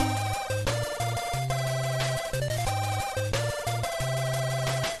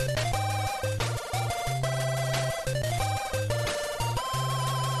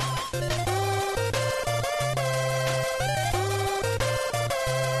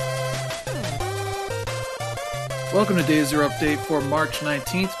Welcome to Day Zero Update for March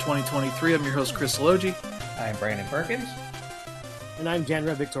 19th, 2023. I'm your host, Chris Elogi. I'm Brandon Perkins. And I'm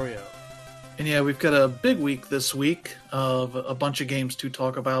Janra Victorio. And yeah, we've got a big week this week of a bunch of games to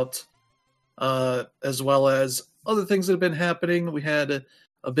talk about, as well as other things that have been happening. We had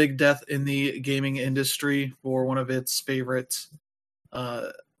a big death in the gaming industry for one of its favorite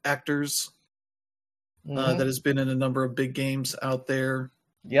actors that has been in a number of big games out there.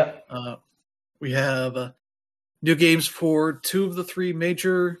 Yep. We have new games for two of the three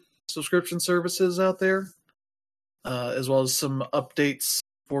major subscription services out there, as well as some updates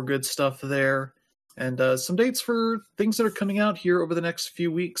for good stuff there, and some dates for things that are coming out here over the next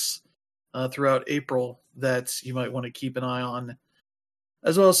few weeks throughout April that you might want to keep an eye on,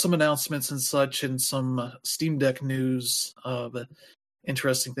 as well as some announcements and such, and some Steam Deck news of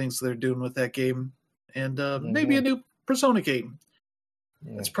interesting things they're doing with that game, and maybe a new Persona game.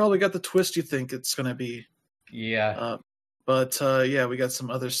 It's probably got the twist you think it's going to be. Yeah. But we got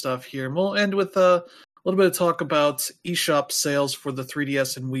some other stuff here. And we'll end with a little bit of talk about eShop sales for the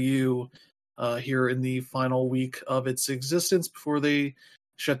 3DS and Wii U here in the final week of its existence before they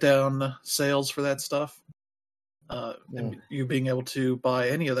shut down sales for that stuff. And you being able to buy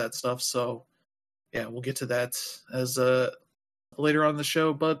any of that stuff. So, yeah, we'll get to that as later on in the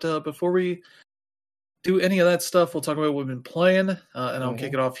show. But before we do any of that stuff, we'll talk about what we've been playing, and I'll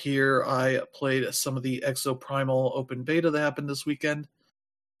kick it off here. I played some of the Exoprimal open beta that happened this weekend.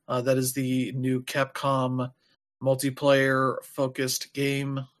 That is the new Capcom multiplayer-focused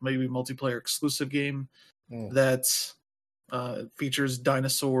game, maybe multiplayer-exclusive game, that features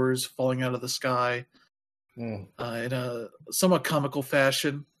dinosaurs falling out of the sky in a somewhat comical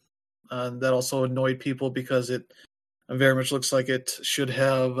fashion. That also annoyed people because it very much looks like it should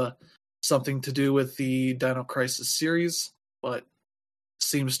have something to do with the Dino Crisis series, but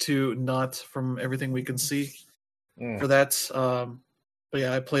seems to not from everything we can see for that. But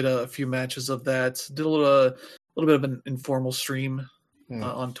yeah, I played a few matches of that. Did a little bit of an informal stream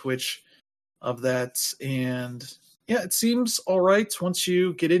on Twitch of that, and yeah, it seems all right once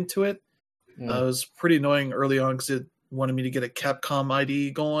you get into it. It was pretty annoying early on because it wanted me to get a Capcom ID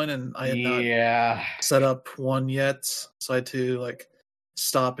going, and I had not set up one yet, so I had to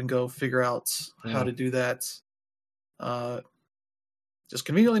stop and go figure out how to do that. Just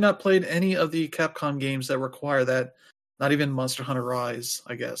conveniently not played any of the Capcom games that require that. Not even Monster Hunter Rise,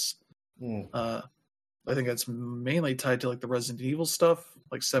 I guess. I think that's mainly tied to the Resident Evil stuff,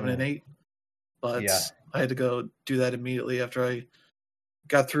 like 7 and 8. But I had to go do that immediately after I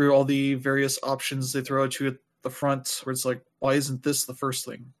got through all the various options they throw at you at the front, where it's like, why isn't this the first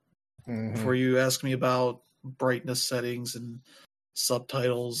thing? Before you ask me about brightness settings and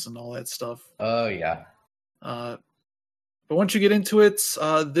subtitles and all that stuff. Oh yeah. But once you get into it,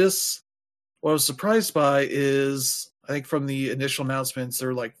 what I was surprised by is, I think from the initial announcements,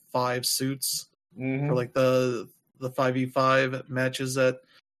 there were 5 suits for the 5v5 matches that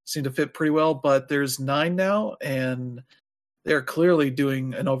seem to fit pretty well, but there's 9 now, and they're clearly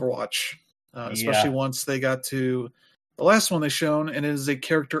doing an Overwatch, especially once they got to the last one they shown, and it is a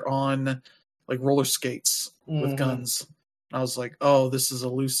character on roller skates with guns. I was like, oh, this is a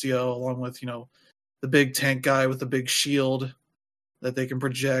Lucio, along with, the big tank guy with the big shield that they can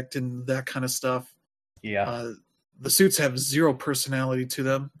project and that kind of stuff. Yeah. The suits have zero personality to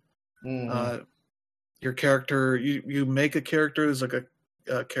them. Your character, you make a character, there's a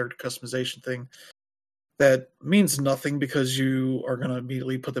character customization thing that means nothing because you are going to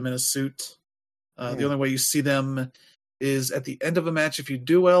immediately put them in a suit. The only way you see them is at the end of a match. If you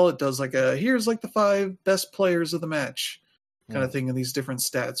do well, it does here's the 5 best players of the match kind of thing in these different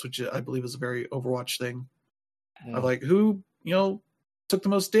stats, which I believe is a very Overwatch thing. Of who, took the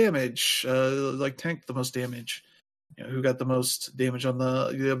most damage, tanked the most damage, who got the most damage on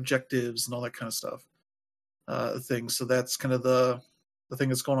the objectives and all that kind of stuff. Thing. So that's kind of the thing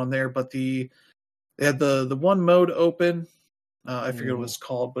that's going on there. But they had the one mode open. I forget what it's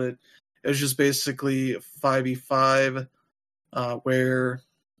called, but it was just basically 5v5, where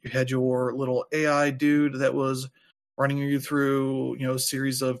you had your little AI dude that was running you through, a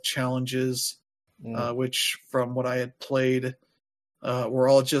series of challenges, which from what I had played, were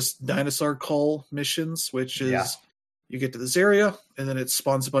all just dinosaur cull missions, which is you get to this area and then it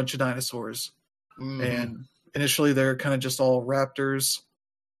spawns a bunch of dinosaurs. And initially they're kind of just all raptors,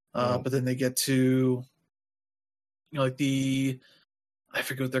 but then they get to, I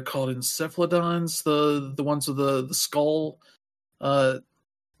forget what they're called, encephalodons, the ones with the skull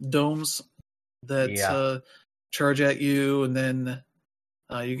domes that charge at you, and then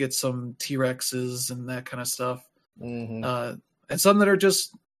you get some T-Rexes and that kind of stuff. And some that are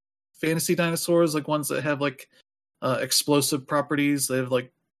just fantasy dinosaurs, ones that have explosive properties. They have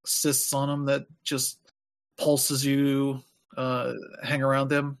like cysts on them that just pulses you, hang around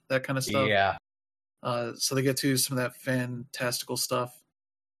them, that kind of stuff. Yeah. So they get to some of that fantastical stuff.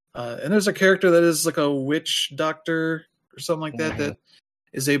 And there's a character that is like a witch doctor or something like that that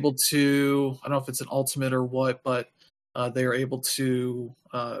is able to, I don't know if it's an ultimate or what, but they are able to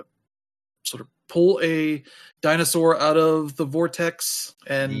sort of pull a dinosaur out of the vortex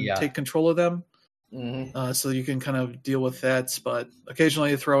and take control of them. So you can kind of deal with that, but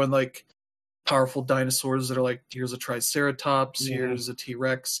occasionally you throw in like powerful dinosaurs that are like, here's a Triceratops, here's a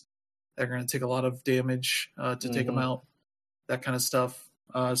T-Rex. They're going to take a lot of damage to take them out, that kind of stuff.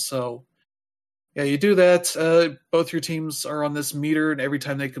 So yeah, you do that. Both your teams are on this meter, and every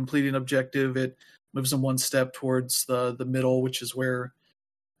time they complete an objective, it moves them one step towards the middle, which is where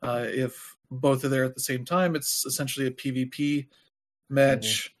if both are there at the same time, it's essentially a PvP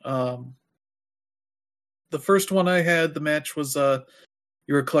match. The first one I had, the match was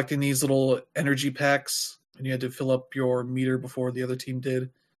you were collecting these little energy packs, and you had to fill up your meter before the other team did.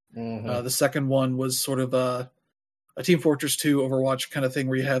 The second one was sort of a Team Fortress 2 Overwatch kind of thing,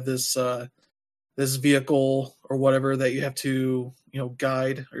 where you have this this vehicle or whatever that you have to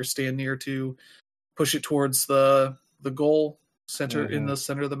guide or stand near to push it towards the goal center in the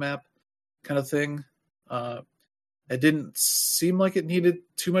center of the map, kind of thing. It didn't seem like it needed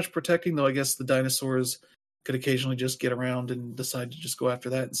too much protecting, though. I guess the dinosaurs could occasionally just get around and decide to just go after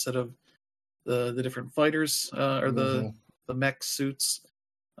that instead of the different fighters or the mech suits,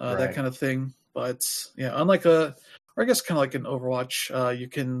 that kind of thing. But yeah, unlike or I guess kind of like an Overwatch, you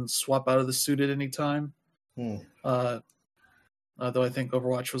can swap out of the suit at any time. Though I think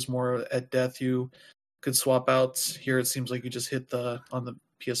Overwatch was more at death, you could swap out. Here it seems like you just hit on the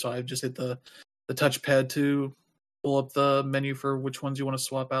PS5, just hit the touchpad to pull up the menu for which ones you want to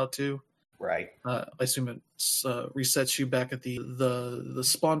swap out to. Right. I assume it resets you back at the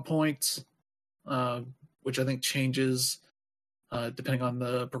spawn point, which I think changes depending on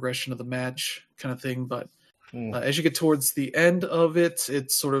the progression of the match, kind of thing. But as you get towards the end of it,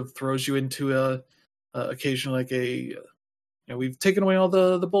 it sort of throws you into occasionally like we've taken away all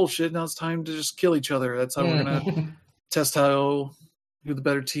the bullshit. Now it's time to just kill each other. That's how we're gonna test who the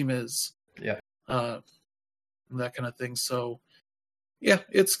better team is. Yeah. That kind of thing. So yeah,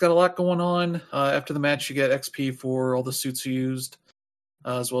 it's got a lot going on. After the match, you get XP for all the suits you used,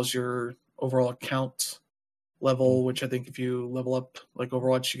 as well as your overall account level, which I think if you level up like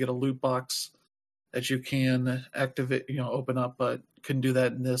Overwatch, you get a loot box that you can activate, open up, but couldn't do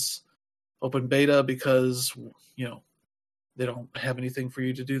that in this open beta because, they don't have anything for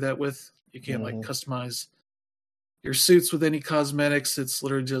you to do that with. You can't like customize your suits with any cosmetics. It's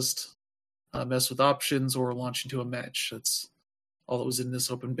literally just mess with options or launch into a match. That's all that was in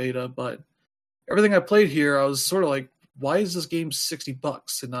this open beta. But everything I played here, I was sort of like, why is this game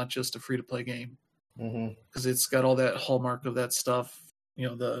 $60 and not just a free to play game? Because it's got all that hallmark of that stuff. They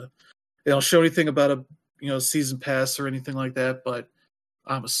don't show anything about a season pass or anything like that, but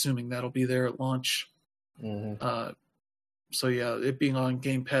I'm assuming that'll be there at launch. So yeah, it being on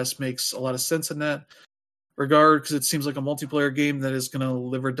Game Pass makes a lot of sense in that regard, because it seems like a multiplayer game that is going to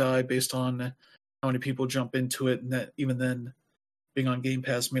live or die based on how many people jump into it, and that even then, being on Game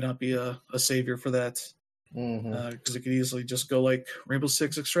Pass may not be a savior for that, because it could easily just go like Rainbow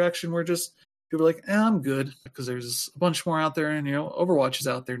Six Extraction, where just people are like, I'm good, because there's a bunch more out there, and Overwatch is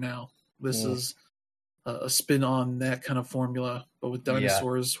out there now. This is a spin on that kind of formula, but with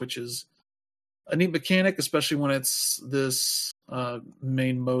dinosaurs, which is a neat mechanic, especially when it's this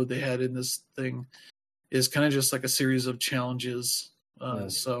main mode they had in this thing is kind of just like a series of challenges.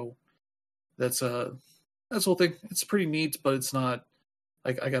 So that's the whole thing. It's pretty neat, but it's not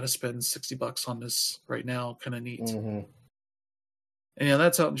like I got to spend $60 on this right now. Kind of neat. And yeah,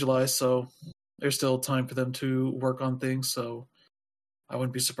 that's out in July, so there's still time for them to work on things. So I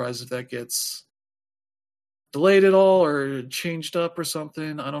wouldn't be surprised if that gets delayed at all or changed up or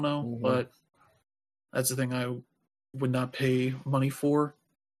something. I don't know, but that's the thing I would not pay money for.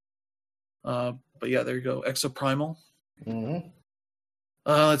 But yeah, there you go. Exoprimal.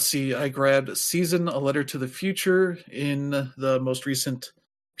 Let's see. I grabbed Season: A Letter to the Future in the most recent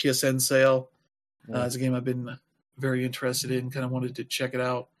PSN sale. It's a game I've been very interested in. Kind of wanted to check it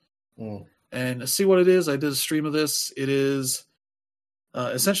out and see what it is. I did a stream of this. It is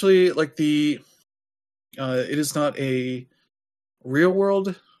essentially like it is not a real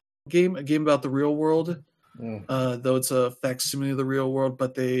world game, a game about the real world, though it's a facsimile of the real world,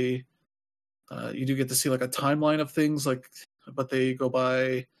 but you do get to see like a timeline of things, but they go by,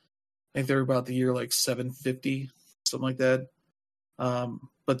 I think they're about the year like 750, something like that.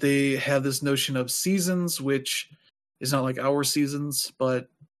 But they have this notion of seasons, which is not like our seasons, but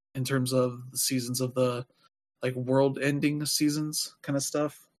in terms of the seasons of the like world-ending seasons kind of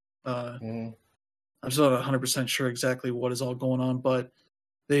stuff. I'm still not 100% sure exactly what is all going on, but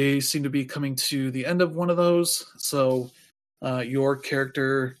they seem to be coming to the end of one of those. So your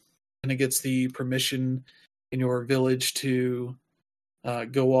character kind of gets the permission in your village to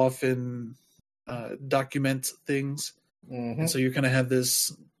go off and document things. And so you kind of have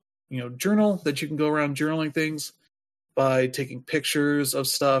this, journal that you can go around journaling things by taking pictures of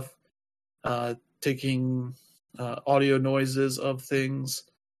stuff, taking audio noises of things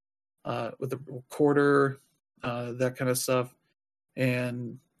with a recorder, that kind of stuff.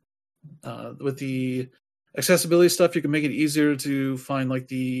 And with the accessibility stuff, you can make it easier to find like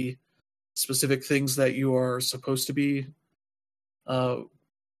the specific things that you are supposed to be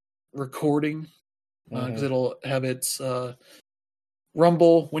recording, because it'll have its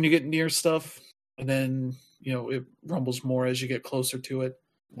rumble when you get near stuff, and then it rumbles more as you get closer to it,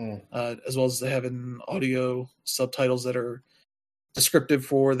 as well as having audio subtitles that are descriptive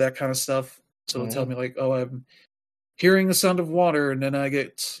for that kind of stuff. So it'll tell me like, oh, I'm hearing the sound of water, and then I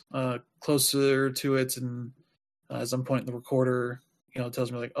get closer to it, and as I'm pointing the recorder, it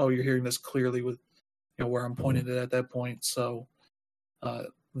tells me like, oh, you're hearing this clearly with where I'm pointing it at that point. So that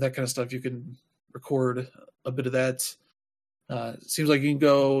kind of stuff, you can record a bit of that. It seems like you can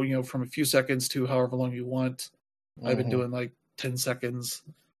go, from a few seconds to however long you want. I've been doing like 10 seconds.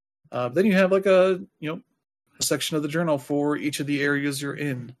 Then you have like a section of the journal for each of the areas you're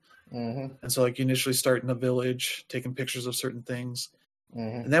in. And so like you initially start in a village, taking pictures of certain things.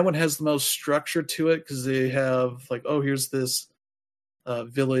 And that one has the most structure to it because they have like, oh, here's this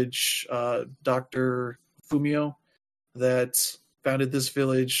village Dr. Fumio that founded this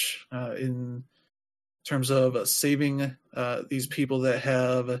village in terms of saving these people that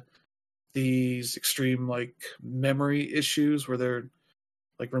have these extreme like memory issues where they're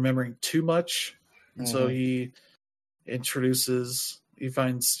like remembering too much. And so he discovers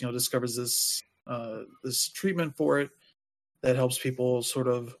this treatment for it that helps people sort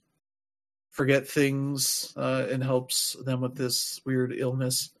of forget things and helps them with this weird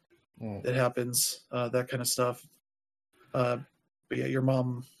illness that happens, that kind of stuff. But yeah, your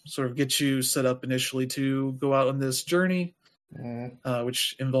mom sort of gets you set up initially to go out on this journey,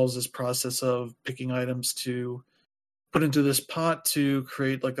 which involves this process of picking items to put into this pot to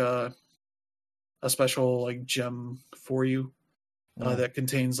create like a special like gem for you that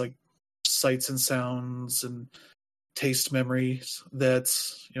contains like sights and sounds and taste memories that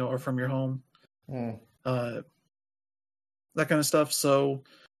are from your home, that kind of stuff. So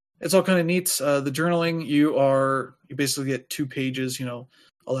it's all kind of neat. The journaling, you basically get 2 pages, a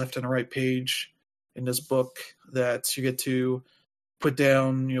left and a right page in this book that you get to put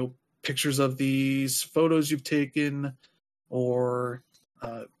down, pictures of these photos you've taken or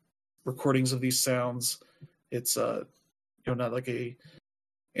recordings of these sounds. It's not like a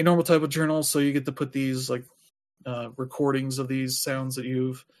normal type of journal, so you get to put these like recordings of these sounds that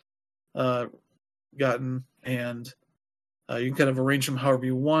you've gotten, and you can kind of arrange them however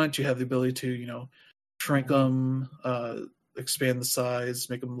you want. You have the ability to shrink them, expand the size,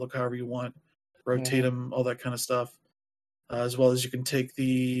 make them look however you want, rotate them, all that kind of stuff, as well as you can take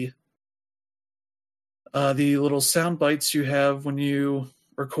the little sound bites you have when you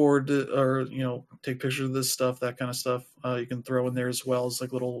record or take pictures of this stuff, that kind of stuff. You can throw in there as well as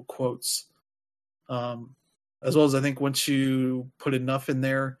like little quotes, as well as I think once you put enough in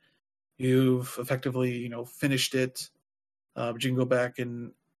there, you've effectively finished it. But you can go back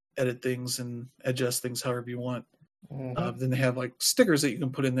and edit things and adjust things however you want. Then they have like stickers that you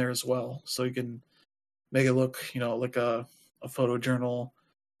can put in there as well, so you can make it look like a photo journal,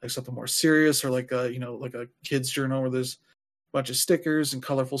 like something more serious, or like a kid's journal where there's a bunch of stickers and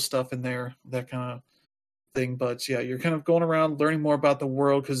colorful stuff in there, that kind of thing. But yeah, you're kind of going around learning more about the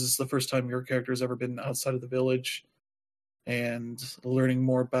world because it's the first time your character has ever been outside of the village, and learning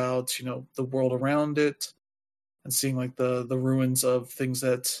more about the world around it, and seeing like the ruins of things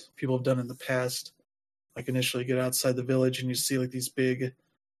that people have done in the past. Like initially you get outside the village and you see like these big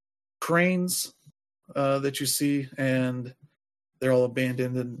cranes that you see, and they're all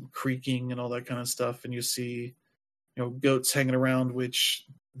abandoned and creaking and all that kind of stuff. And you see goats hanging around, which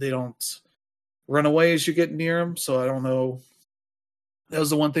they don't run away as you get near them. So I don't know. That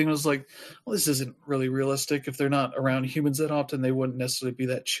was the one thing. I was like, well, this isn't really realistic. If they're not around humans that often, they wouldn't necessarily be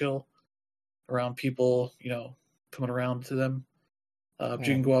that chill around people, coming around to them. But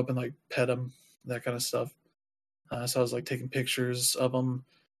you can go up and like pet them, that kind of stuff. So I was like taking pictures of them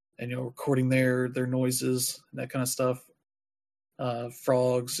and recording their noises and that kind of stuff,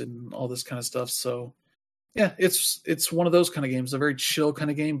 frogs and all this kind of stuff. So Yeah, it's one of those kind of games, a very chill kind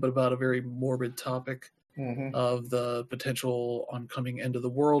of game, but about a very morbid topic of the potential oncoming end of the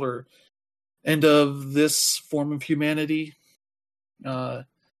world or end of this form of humanity. So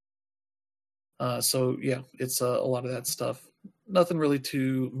yeah, it's a lot of that stuff. Nothing really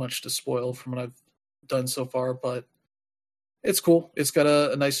too much to spoil from what I've done so far, but it's cool. It's got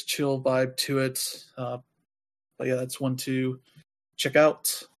a nice chill vibe to it. But yeah, that's one to check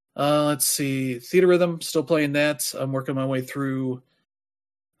out. Let's see, Theater Rhythm, still playing that. I'm working my way through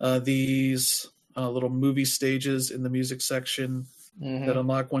these little movie stages in the music section that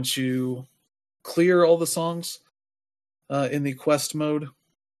unlock once you clear all the songs in the quest mode.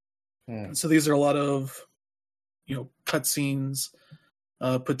 So these are a lot of cutscenes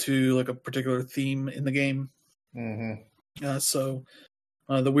put to like a particular theme in the game. So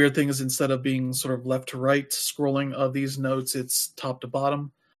the weird thing is, instead of being sort of left to right scrolling of these notes, it's top to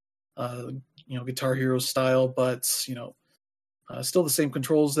bottom. Guitar Hero style, but still the same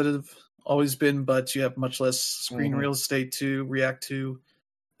controls that have always been, but you have much less screen real estate to react to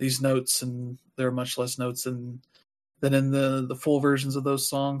these notes, and there are much less notes than in the full versions of those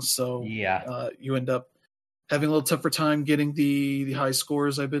songs. So you end up having a little tougher time getting the high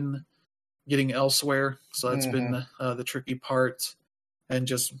scores I've been getting elsewhere. So that's been the tricky part, and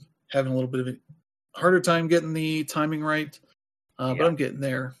just having a little bit of a harder time getting the timing right. But I'm getting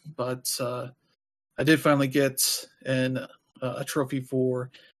there. But I did finally get a trophy for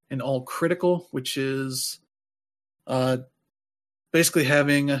an all critical, which is basically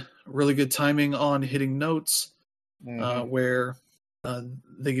having really good timing on hitting notes, where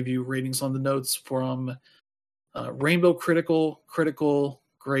they give you ratings on the notes from rainbow, critical,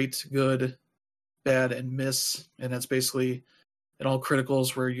 great, good, bad, and miss. And that's basically an all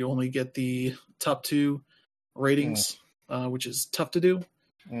criticals where you only get the top two ratings, which is tough to do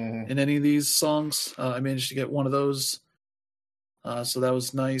in any of these songs. I managed to get one of those, so that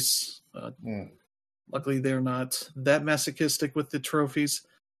was nice. Luckily, they're not that masochistic with the trophies.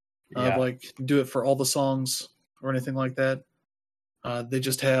 Like do it for all the songs or anything like that. They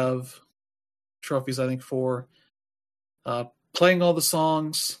just have trophies, I think, for playing all the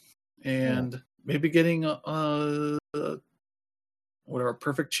songs and maybe getting a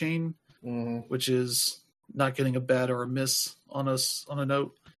perfect chain, which is not getting a bad or a miss on a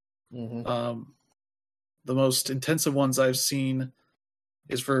note. The most intensive ones I've seen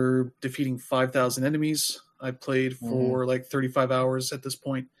is for defeating 5,000 enemies. I played for like 35 hours at this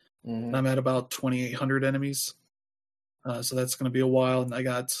point, and I'm at about 2,800 enemies. So that's going to be a while. And I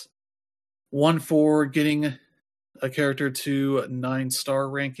got one for getting a character to 9-star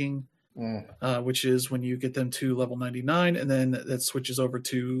ranking, which is when you get them to level 99, and then that switches over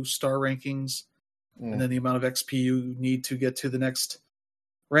to star rankings. And then the amount of XP you need to get to the next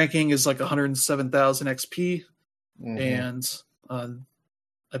ranking is like 107,000 XP. And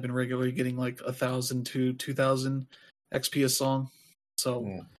I've been regularly getting like 1,000 to 2,000 XP a song.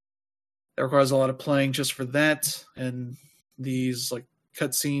 So that requires a lot of playing just for that. And these like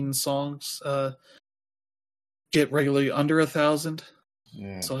cutscene songs get regularly under 1,000.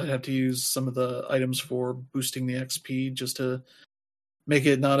 So I'd have to use some of the items for boosting the XP just to make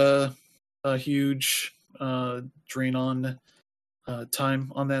it not a huge drain on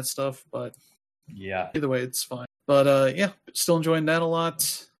time on that stuff. But either way, it's fine. But yeah, still enjoying that a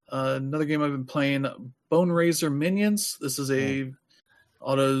lot. Another game I've been playing, Bone Razor Minions. This is a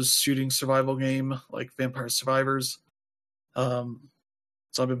auto shooting survival game like Vampire Survivors. So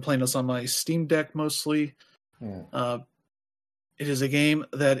I've been playing this on my Steam Deck mostly. It is a game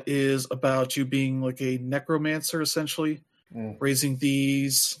that is about you being like a necromancer, essentially, raising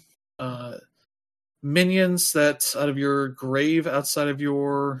these minions that out of your grave outside of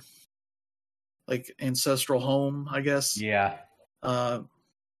your like ancestral home, I guess.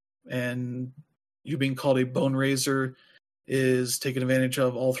 And you being called a bone raiser is taken advantage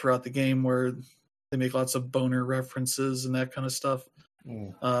of all throughout the game, where they make lots of boner references and that kind of stuff.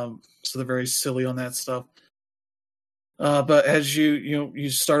 So they're very silly on that stuff. But as you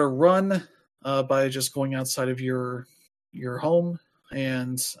start a run by just going outside of your home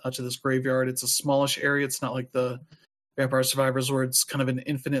and out to this graveyard. It's a smallish area. It's not like the Vampire Survivors where it's kind of an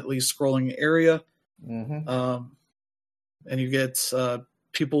infinitely scrolling area. And you get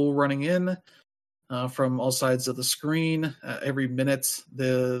people running in from all sides of the screen. Every minute,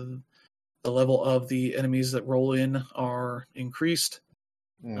 the level of the enemies that roll in are increased.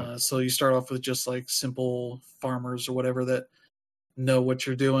 So you start off with just like simple farmers or whatever that know what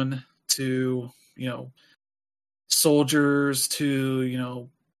you're doing, to soldiers, to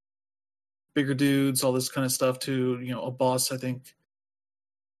bigger dudes, all this kind of stuff, to a boss. I think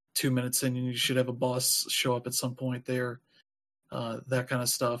 2 minutes in, and you should have a boss show up at some point there. That kind of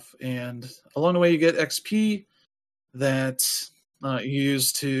stuff. And along the way, you get XP that you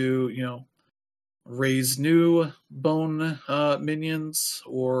use to, raise new bone minions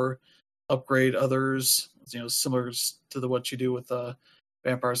or upgrade others, similar to what you do with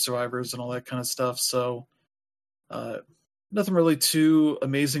Vampire Survivors and all that kind of stuff. So nothing really too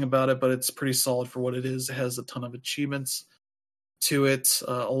amazing about it, but it's pretty solid for what it is. It has a ton of achievements to it,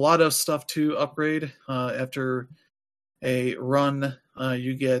 a lot of stuff to upgrade. After a run,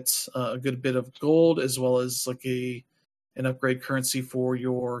 you get a good bit of gold as well as like an upgrade currency for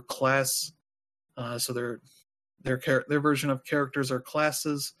your class. So their version of characters are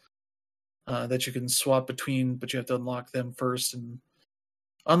classes that you can swap between, but you have to unlock them first. And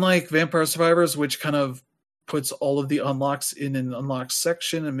unlike Vampire Survivors, which kind of puts all of the unlocks in an unlock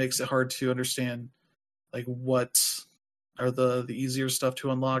section and makes it hard to understand like what are the easier stuff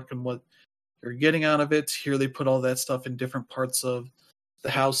to unlock and what you're getting out of it. Here they put all that stuff in different parts of the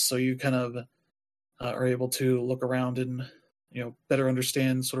house, so you kind of are able to look around and better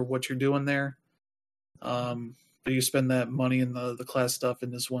understand sort of what you're doing there. But you spend that money in the class stuff in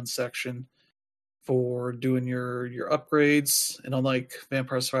this one section for doing your upgrades. And unlike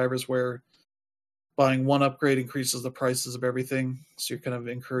Vampire Survivors, where buying one upgrade increases the prices of everything, so you're kind of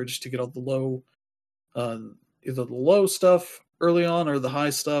encouraged to get all the low, either the low stuff early on or the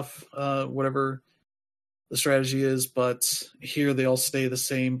high stuff, whatever the strategy is. But here they all stay the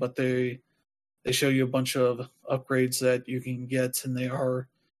same, but they show you a bunch of upgrades that you can get, and they are,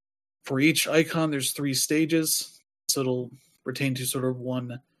 for each icon, there's 3 stages, so it'll pertain to sort of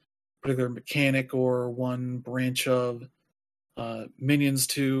one particular mechanic or one branch of minions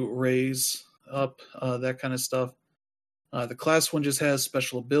to raise up, that kind of stuff. The class one just has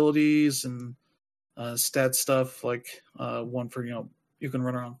special abilities and stat stuff, like one for, you can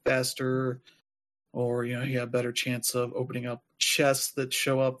run around faster, or, you have better chance of opening up chests that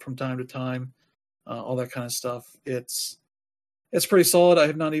show up from time to time, all that kind of stuff. It's pretty solid. I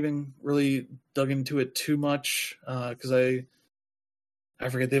have not even really dug into it too much because I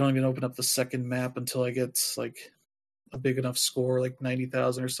forget, they don't even open up the second map until I get like a big enough score, like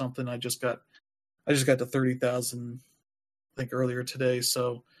 90,000 or something. I just got to 30,000, I think, earlier today,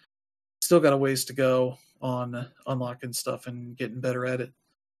 so still got a ways to go on unlocking stuff and getting better at it.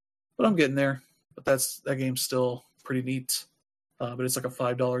 But I'm getting there. But that game's still pretty neat. But it's like a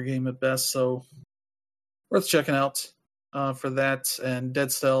 $5 game at best, so worth checking out for that. And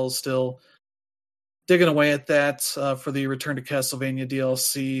Dead Cells still digging away at that for the Return to Castlevania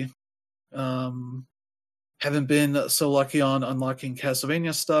DLC. Haven't been so lucky on unlocking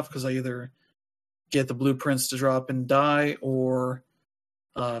Castlevania stuff because I either get the blueprints to drop and die, or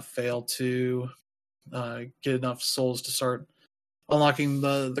fail to get enough souls to start unlocking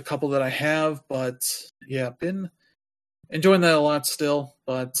the couple that I have. But yeah, been enjoying that a lot still.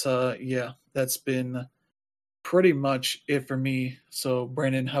 But yeah, that's been pretty much it for me. So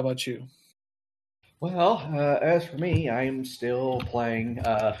Brandon, how about you? Well, as for me, I'm still playing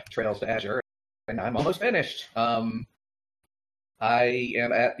Trails to Azure, and I'm almost finished. I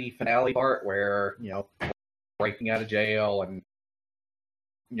am at the finale part where, breaking out of jail and,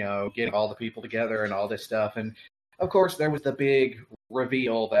 getting all the people together and all this stuff. And, of course, there was the big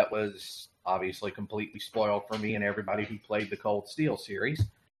reveal that was obviously completely spoiled for me and everybody who played the Cold Steel series.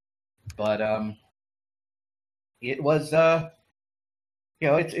 But it was,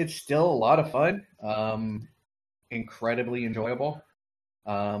 it's still a lot of fun, incredibly enjoyable.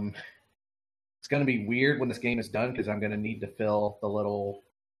 It's going to be weird when this game is done because I'm going to need to fill the little,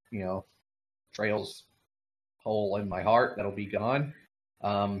 Trails hole in my heart that'll be gone.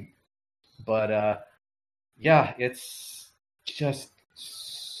 But yeah, it's just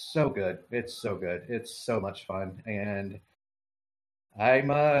so good. It's so good. It's so much fun. And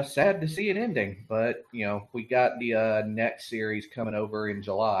I'm sad to see it ending. But, we got the next series coming over in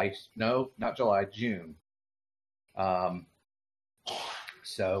July. No, not July, June.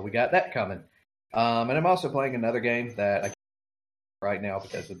 So we got that coming. And I'm also playing another game that I can't right now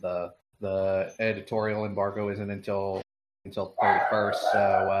because of the editorial embargo isn't until 31st.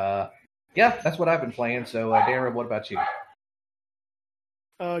 So yeah, that's what I've been playing. So Darren, what about you?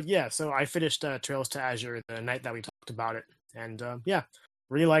 Yeah, so I finished Trails to Azure the night that we talked about it, and yeah,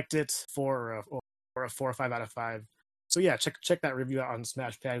 really liked it for a 4 or 5 out of 5. So yeah, check that review out on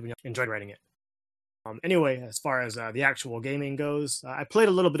Smashpad. We enjoyed writing it. Anyway, as far as the actual gaming goes, I played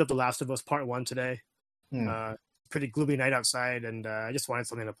a little bit of The Last of Us Part 1 today. Pretty gloomy night outside, and I just wanted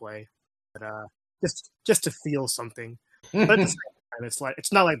something to play. But just to feel something. But at the same time,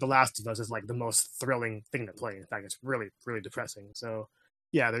 it's not like The Last of Us is like the most thrilling thing to play. In fact, it's really, really depressing. So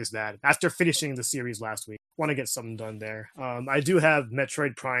Yeah, there's that. After finishing the series last week, want to get something done there. I do have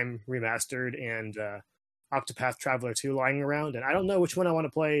Metroid Prime Remastered and Octopath Traveler 2 lying around, and I don't know which one I want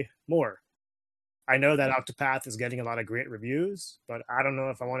to play more. I know that Octopath is getting a lot of great reviews, but I don't know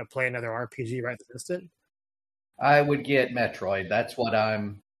if I want to play another RPG right this instant. I would get Metroid.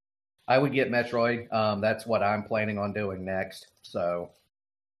 I would get Metroid. That's what I'm planning on doing next. So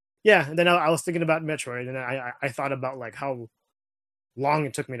yeah, and then I was thinking about Metroid, and I thought about like how long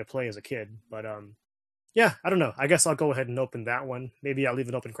it took me to play as a kid, but yeah, I don't know. I guess I'll go ahead and open that one. Maybe I'll leave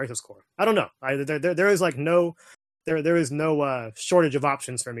it open Crisis Core. I don't know. There is like no shortage of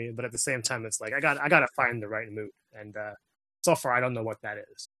options for me, but at the same time, it's like I gotta find the right mood, and so far I don't know what that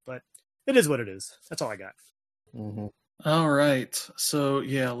is, but it is what it is. That's all I got. Mm-hmm. All right, so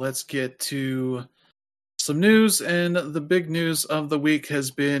yeah, let's get to some news, and the big news of the week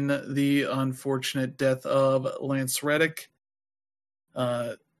has been the unfortunate death of Lance Reddick,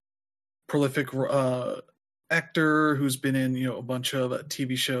 prolific actor who's been in a bunch of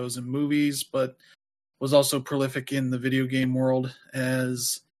TV shows and movies, but was also prolific in the video game world,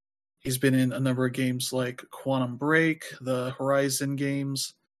 as he's been in a number of games like Quantum Break, the Horizon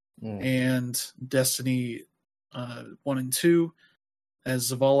games, and Destiny 1 and 2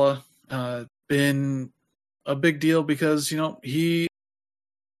 as Zavala. Been a big deal because, he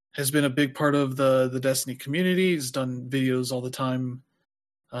has been a big part of the Destiny community. He's done videos all the time,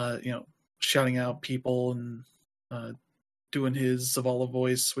 shouting out people and doing his Zavala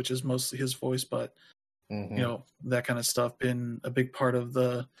voice, which is mostly his voice, but that kind of stuff, been a big part of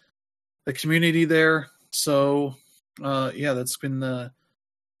the community there. So that's been a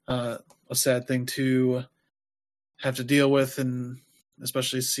sad thing to have to deal with, and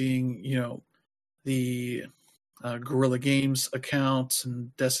especially seeing the Guerrilla Games accounts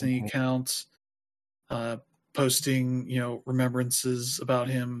and Destiny accounts posting remembrances about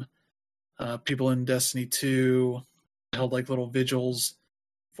him. People in Destiny 2 held like little vigils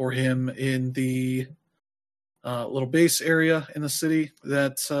for him in the little base area in the city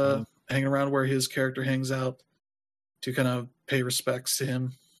that's hanging around where his character hangs out, to kind of pay respects to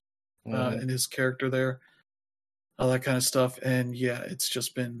him and his character there, all that kind of stuff. And yeah, it's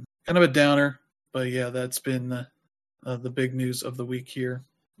just been kind of a downer, but yeah, that's been the big news of the week here.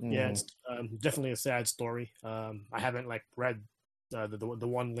 Yeah, it's definitely a sad story. I haven't read the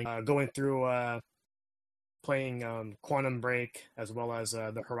one link going through playing Quantum Break as well as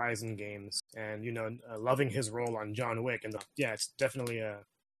the Horizon games, and loving his role on John Wick, and it's definitely a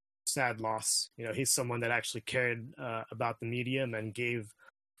sad loss. He's someone that actually cared about the medium and gave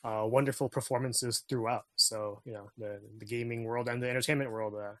wonderful performances throughout. So the gaming world and the entertainment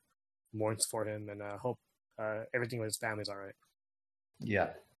world mourns for him, and hope everything with his family is all right.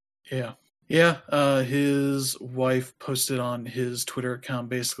 Yeah. His wife posted on his Twitter account,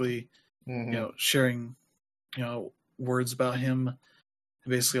 basically, sharing, words about him,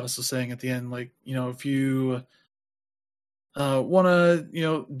 basically also saying at the end, like, if you want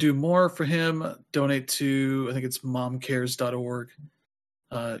to, do more for him, donate to, I think it's momcares.org,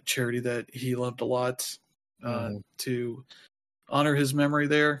 charity that he loved a lot, to honor his memory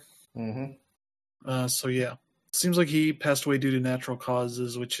there. So yeah, seems like he passed away due to natural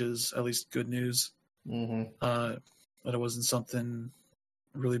causes, which is at least good news. But it wasn't something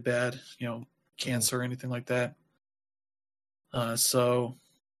really bad, cancer or anything like that. So,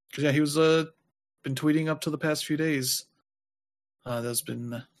 because yeah, he was been tweeting up to the past few days. That's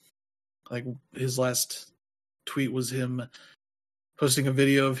been like his last tweet was him posting a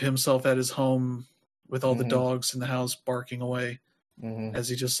video of himself at his home with all the dogs in the house barking away, as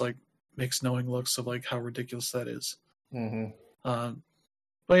he just makes knowing looks of how ridiculous that is. But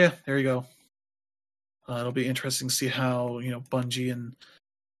yeah, there you go. It'll be interesting to see how Bungie and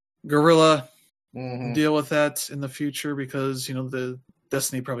Guerrilla deal with that in the future, because the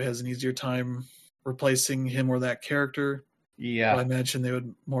Destiny probably has an easier time replacing him or that character. Yeah, I imagine they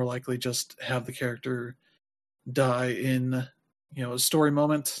would more likely just have the character die in a story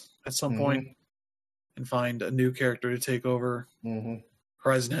moment at some point and find a new character to take over.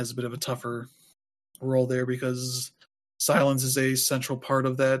 Horizon has a bit of a tougher role there because Silence is a central part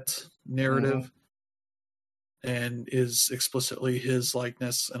of that narrative and is explicitly his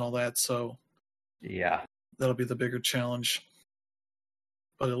likeness and all that. So yeah, that'll be the bigger challenge.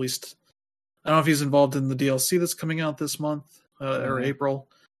 But at least I don't know if he's involved in the DLC that's coming out this month or April,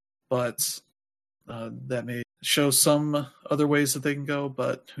 but that may show some other ways that they can go,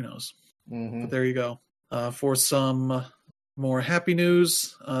 but who knows. But there you go. For some more happy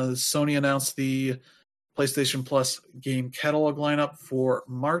news, Sony announced the PlayStation Plus game catalog lineup for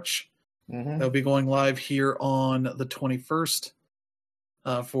March. That'll be going live here on the 21st.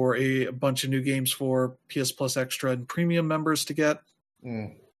 for a bunch of new games for PS Plus Extra and Premium members to get.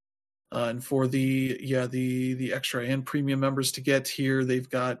 And for the Extra and Premium members to get here, they've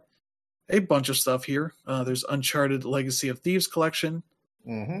got a bunch of stuff here. There's Uncharted Legacy of Thieves Collection,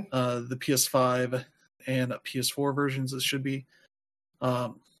 the PS5 and PS4 versions, it should be.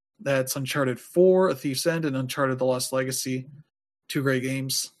 That's Uncharted 4, A Thief's End, and Uncharted The Lost Legacy. 2 great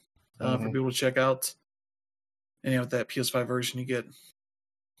games for people to check out. And with that PS5 version, you get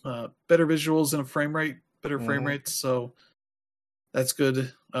better visuals and better frame rate. So that's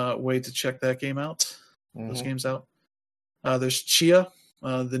good way to check that game out. Those games out. There's Chia,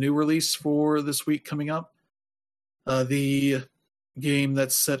 the new release for this week coming up. The game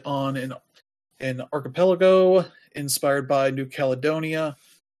that's set on an archipelago inspired by New Caledonia,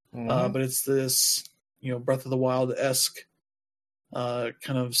 but it's this Breath of the Wild-esque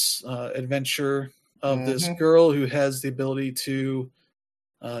kind of adventure of this girl who has the ability to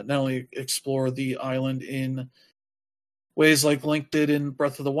not only explore the island in ways like Link did in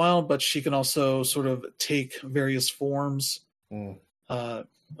Breath of the Wild, but she can also sort of take various forms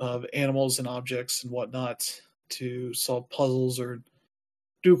of animals and objects and whatnot to solve puzzles or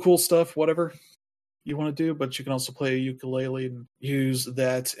do cool stuff, whatever you want to do. But you can also play a ukulele and use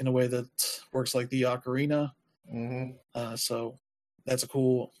that in a way that works like the ocarina. So that's a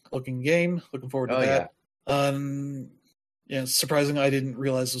cool looking game. Looking forward to that. Yeah, surprising I didn't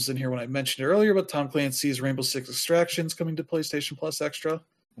realize it was in here when I mentioned it earlier, but Tom Clancy's Rainbow Six Extraction's coming to PlayStation Plus Extra.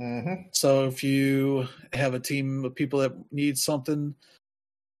 So if you have a team of people that need something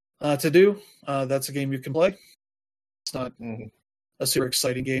to do, that's a game you can play. It's not a super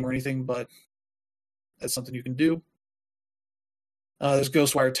exciting game or anything, but that's something you can do. There's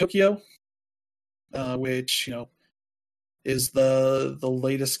Ghostwire Tokyo, which is the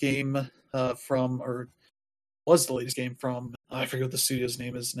latest game was the latest game from, I forget what the studio's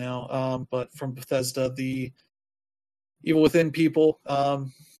name is now, but from Bethesda, the Evil Within people.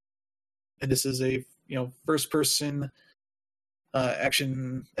 And this is a first-person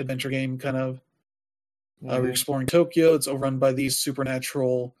action adventure game kind of. We're exploring Tokyo. It's overrun by these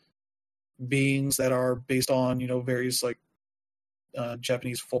supernatural beings that are based on various like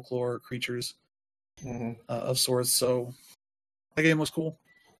Japanese folklore creatures of sorts. So that game was cool.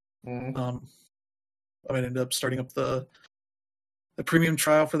 I ended up starting up the premium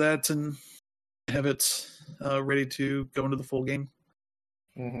trial for that and have it ready to go into the full game.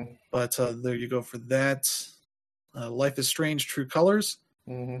 But there you go for that. Life is Strange: True Colors.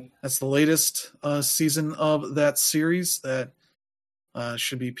 That's the latest season of that series that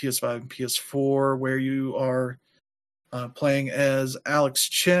should be PS5 and PS4, where you are playing as Alex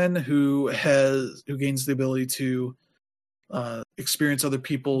Chen, who gains the ability to experience other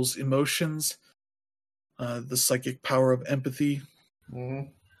people's emotions, the psychic power of empathy,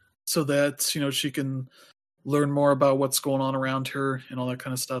 so that she can learn more about what's going on around her and all that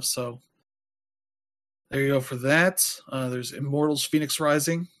kind of stuff. So there you go for that. There's Immortals: Phoenix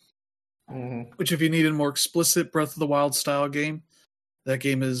Rising, which if you need a more explicit Breath of the Wild style game, that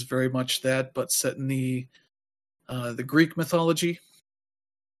game is very much that, but set in the Greek mythology.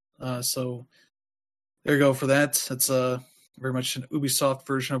 So there you go for that. It's very much an Ubisoft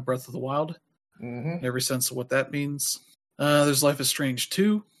version of Breath of the Wild. In every sense of what that means. There's Life is Strange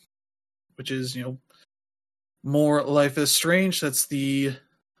 2, which is, more Life is Strange. That's the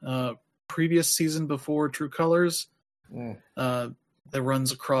previous season before True Colors. That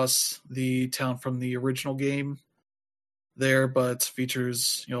runs across the town from the original game there, but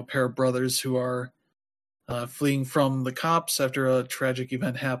features, a pair of brothers who are fleeing from the cops after a tragic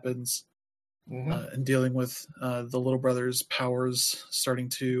event happens and dealing with the little brother's powers starting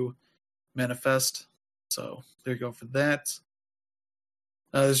to manifest. So there you go for that.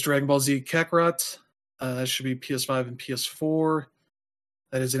 There's Dragon Ball Z Kakarot. That should be PS5 and PS4.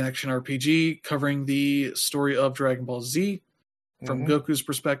 That is an action RPG covering the story of Dragon Ball Z from Goku's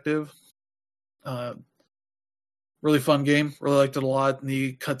perspective. Really fun game. Really liked it a lot. And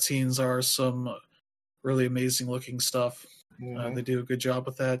the cutscenes are some really amazing looking stuff. They do a good job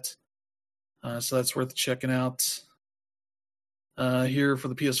with that. So that's worth checking out. Here for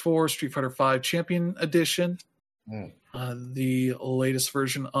the PS4, Street Fighter V Champion Edition. The latest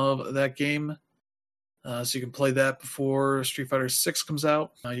version of that game. So you can play that before Street Fighter 6 comes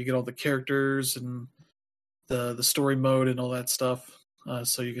out. You get all the characters and the story mode and all that stuff.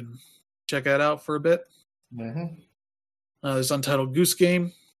 So you can check that out for a bit. There's Untitled Goose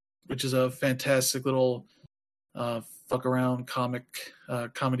Game, which is a fantastic little fuck around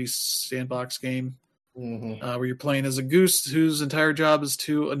comedy sandbox game. Where you're playing as a goose whose entire job is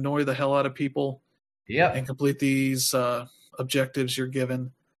to annoy the hell out of people and complete these objectives you're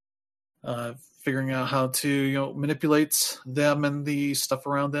given, figuring out how to manipulate them and the stuff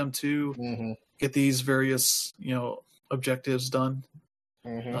around them to get these various objectives done,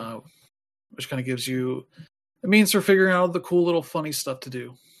 which kind of gives you a means for figuring out the cool little funny stuff to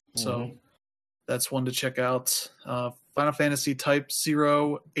do. So that's one to check out. Final Fantasy Type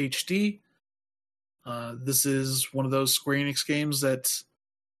 0 HD. This is one of those Square Enix games that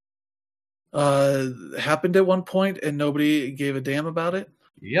happened at one point and nobody gave a damn about it.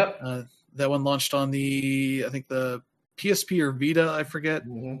 Yep. That one launched on I think the PSP or Vita, I forget,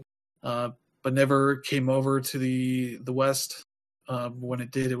 but never came over to the West. When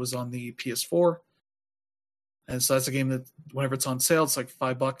it did, it was on the PS4. And so that's a game that whenever it's on sale, it's like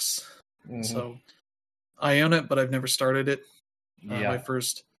 $5. So I own it, but I've never started it. My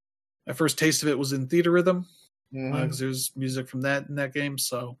first taste of it was in Theater Rhythm, because there's music from that in that game.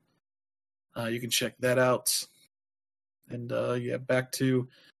 So you can check that out. And back to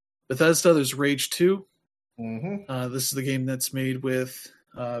Bethesda. There's Rage 2. This is the game that's made with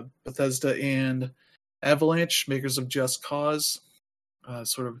Bethesda and Avalanche, makers of Just Cause.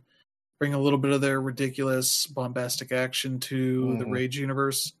 Sort of bring a little bit of their ridiculous, bombastic action to the Rage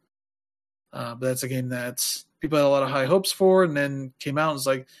universe. But that's a game that people had a lot of high hopes for, and then came out and was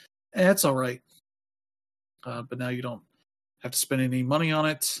like, it's all right. But now you don't have to spend any money on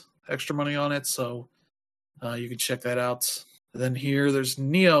it, extra money on it, so you can check that out. And then there's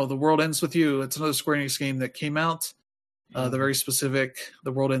Neo, The World Ends With You. It's another Square Enix game that came out. The very specific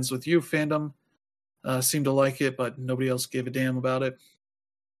The World Ends With You fandom seemed to like it, but nobody else gave a damn about it.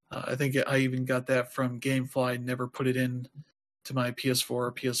 I think I even got that from GameFly, never put it in to my PS4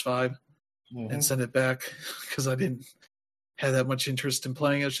 or PS5 and sent it back because I didn't have that much interest in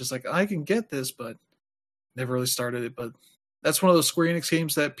playing it. It's just like, I can get this, but never really started it. But that's one of those Square Enix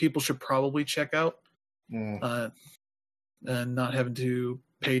games that people should probably check out, and not having to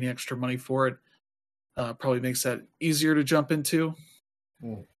pay any extra money for it. Probably makes that easier to jump into,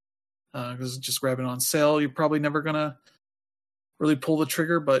 because just grabbing it on sale, you're probably never going to really pull the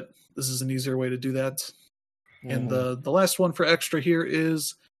trigger, but this is an easier way to do that. And the last one for extra here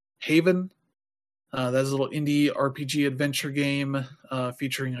is Haven. That's a little indie RPG adventure game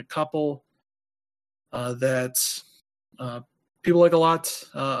featuring a couple that people like a lot.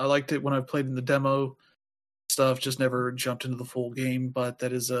 I liked it when I played in the demo stuff, just never jumped into the full game, but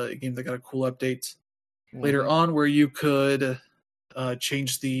that is a game that got a cool update later on where you could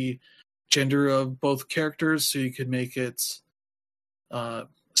change the gender of both characters, so you could make it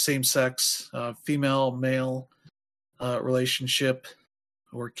same sex, female, male relationship,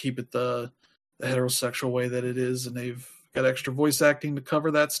 or keep it the heterosexual way that it is. And they've got extra voice acting to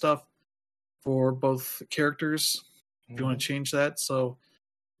cover that stuff for both characters if you want to change that. So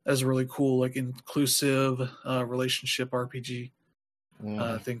that's a really cool, like, inclusive relationship RPG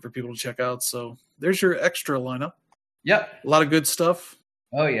thing for people to check out. So there's your extra lineup. Yep. A lot of good stuff.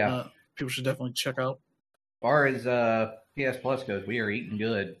 Oh, yeah. People should definitely check out. As far as PS Plus goes, we are eating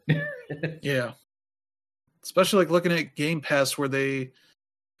good. Yeah. Especially like looking at Game Pass, where they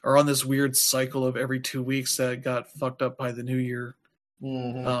are on this weird cycle of every 2 weeks that got fucked up by the new year.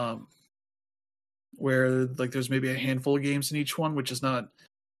 Where like there's maybe a handful of games in each one, which is not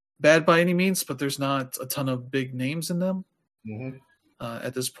bad by any means, but there's not a ton of big names in them.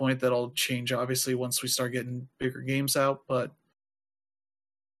 At this point, that'll change obviously once we start getting bigger games out, but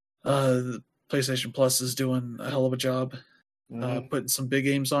the PlayStation Plus is doing a hell of a job putting some big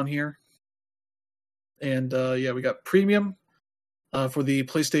games on here. And we got premium for the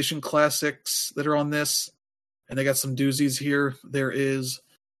PlayStation Classics that are on this, and they got some doozies here. There is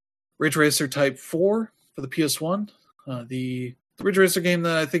Ridge Racer Type 4 for the PS1, the Ridge Racer game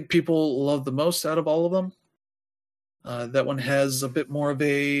that I think people love the most out of all of them. That one has a bit more of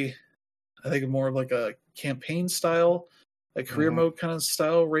more of like a campaign style, like career mode kind of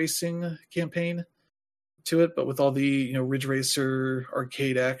style racing campaign to it, but with all the Ridge Racer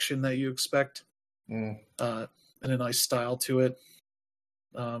arcade action that you expect, and a nice style to it.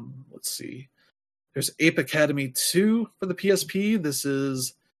 Let's see. There's Ape Academy 2 for the PSP. This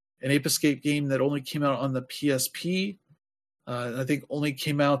is an Ape Escape game that only came out on the PSP. I think only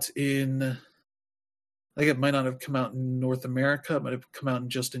came out I think it might not have come out in North America. It might have come out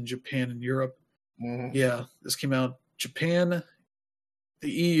just in Japan and Europe. Yeah, this came out Japan, the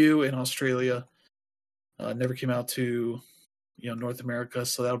EU, and Australia. Never came out to North America,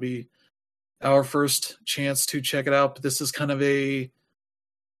 so that'll be our first chance to check it out. But this is kind of a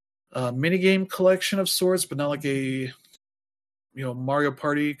minigame collection of sorts, but not like a Mario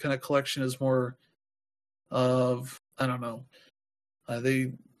Party kind of collection. Is more of, I don't know.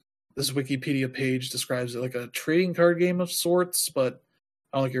 They this Wikipedia page describes it like a trading card game of sorts, but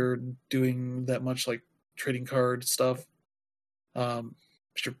I don't think you're doing that much like trading card stuff.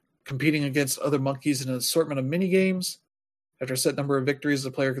 You're competing against other monkeys in an assortment of mini games. After a set number of victories,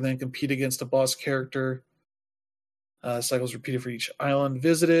 the player can then compete against a boss character. Cycles repeated for each island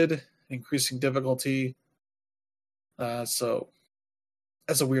visited, increasing difficulty. So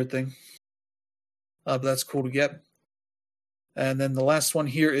that's a weird thing. But that's cool to get. And then the last one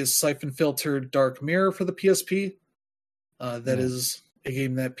here is Siphon Filter Dark Mirror for the PSP. That is a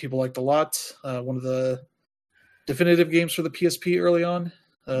game that people liked a lot. One of the definitive games for the PSP early on,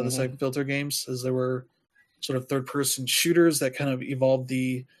 the Siphon Filter games, as there were sort of third-person shooters that kind of evolved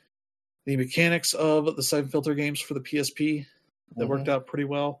the mechanics of the Siphon Filter games for the PSP. That worked out pretty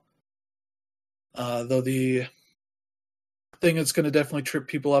well. Though the thing that's going to definitely trip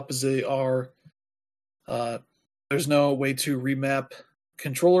people up is they are there's no way to remap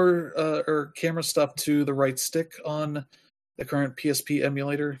controller or camera stuff to the right stick on the current PSP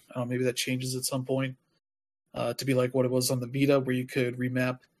emulator. Maybe that changes at some point to be like what it was on the Vita, where you could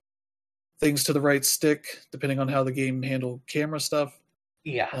remap things to the right stick depending on how the game handled camera stuff.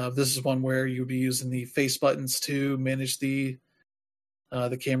 Yeah. This is one where you'd be using the face buttons to manage the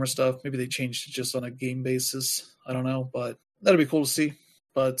camera stuff. Maybe they changed it just on a game basis. I don't know, but that'd be cool to see.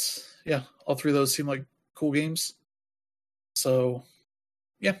 But yeah, all three of those seem like cool games. So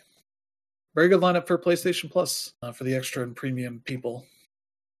yeah, very good lineup for PlayStation Plus for the extra and premium people.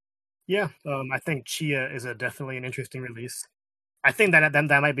 Yeah, I think Chia is definitely an interesting release. I think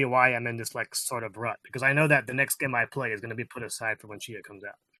that might be why I'm in this like sort of rut, because I know that the next game I play is going to be put aside for when Chia comes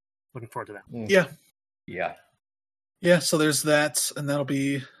out. Looking forward to that. Yeah. So there's that, and that'll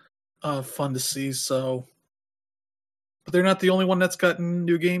be fun to see. So, but they're not the only one that's gotten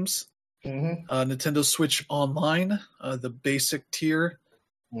new games. Nintendo Switch Online, the basic tier,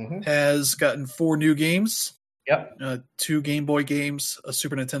 has gotten 4 new games. Yep. 2 Game Boy games, a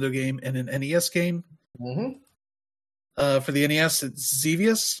Super Nintendo game, and an NES game. For the NES, it's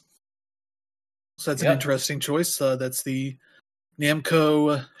Xevious. So that's an interesting choice. That's the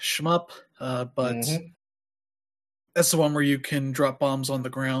Namco shmup, but that's the one where you can drop bombs on the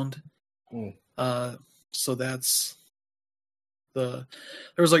ground. So that's there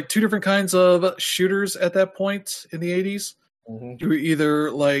was like 2 different kinds of shooters at that point in the 80s. You were either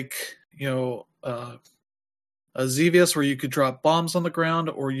like, a Xevious where you could drop bombs on the ground,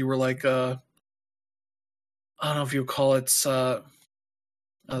 or you were like I don't know if you call it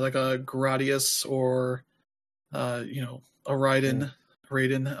like a Gradius or a Raiden,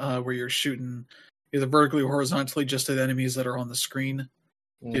 where you're shooting either vertically or horizontally just at enemies that are on the screen.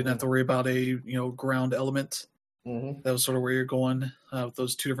 You didn't have to worry about a ground element. That was sort of where you're going with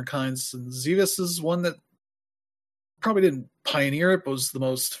those 2 different kinds. And Xevious is one that probably didn't pioneer it, but was the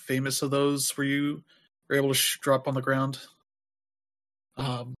most famous of those where you were able to drop on the ground.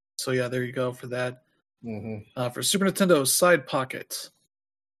 So yeah, there you go for that. For Super Nintendo, Side Pocket,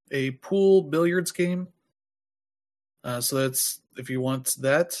 a pool billiards game. So that's, if you want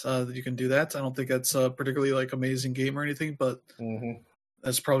that, you can do that. I don't think that's a particularly like amazing game or anything, but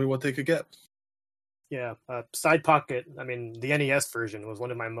that's probably what they could get. Yeah, Side Pocket. I mean, the NES version was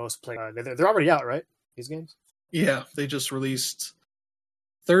one of my most played. They're already out, right? These games. Yeah, they just released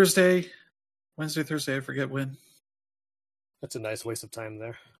Thursday, Thursday. I forget when. That's a nice waste of time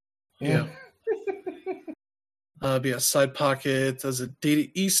there. Yeah. But yeah, Side Pocket as a Data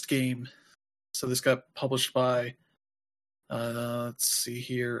East game. So this got published by, let's see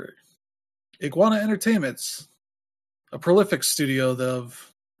here, Iguana Entertainment, a prolific studio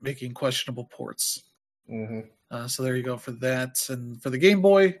of making questionable ports. So there you go for that. And for the Game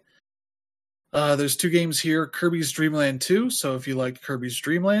Boy, there's 2 games here, Kirby's Dream Land 2. So if you like Kirby's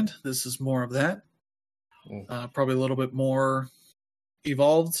Dream Land, this is more of that. Probably a little bit more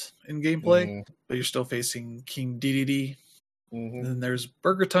evolved in gameplay, but you're still facing King Dedede. And then there's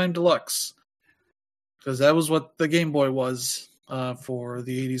Burger Time Deluxe, because that was what the Game Boy was for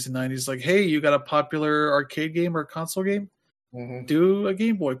the 80s and 90s. Like, hey, you got a popular arcade game or console game? Do a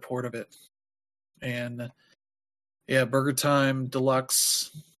Game Boy port of it. And yeah, Burger Time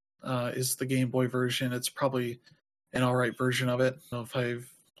Deluxe is the Game Boy version. It's probably an alright version of it. I don't know if I was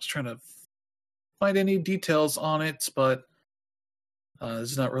trying to find any details on it, but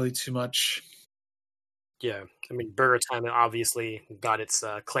there's not really too much. Yeah, I mean, Burger Time obviously got its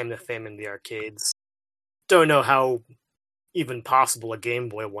claim to fame in the arcades. Don't know how even possible a Game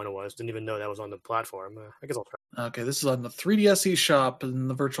Boy one was. Didn't even know that was on the platform. I guess I'll try. Okay, this is on the 3DS eShop in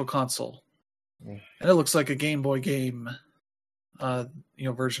the Virtual Console. And it looks like a Game Boy game,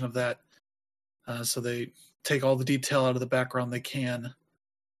 version of that. So they take all the detail out of the background they can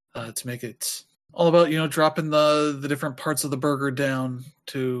to make it all about dropping the different parts of the burger down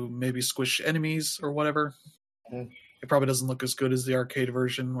to maybe squish enemies or whatever. It probably doesn't look as good as the arcade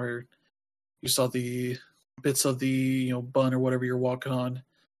version where you saw the bits of the bun or whatever you're walking on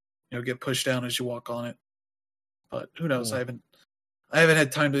get pushed down as you walk on it. But who knows? I haven't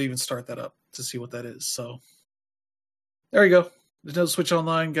had time to even start that up to see what that is. So there you go. Nintendo Switch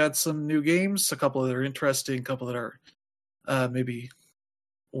Online got some new games, a couple that are interesting, a couple that are maybe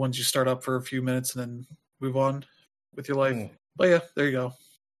ones you start up for a few minutes and then move on with your life. But yeah, there you go.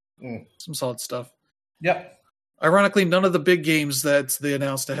 Some solid stuff. Yep. Ironically, none of the big games that they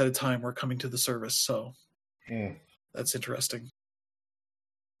announced ahead of time were coming to the service, so that's interesting.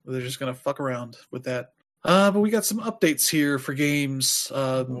 They're just going to fuck around with that. But we got some updates here for games.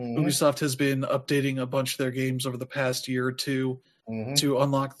 Ubisoft has been updating a bunch of their games over the past year or two to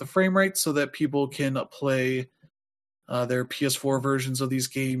unlock the frame rate so that people can play their PS4 versions of these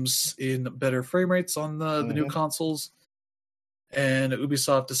games in better frame rates on the new consoles. And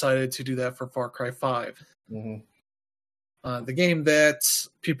Ubisoft decided to do that for Far Cry 5. The game that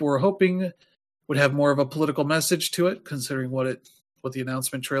people were hoping would have more of a political message to it, considering what the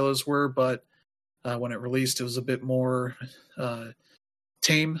announcement trailers were, but when it released, it was a bit more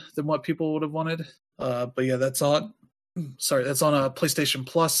tame than what people would have wanted. But yeah, that's on a PlayStation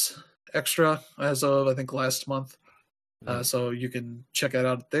Plus Extra as of I think last month. So you can check it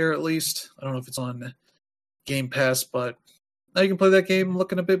out there at least. I don't know if it's on Game Pass, but now you can play that game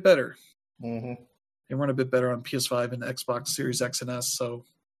looking a bit better. And run a bit better on PS5 and Xbox Series X and S. So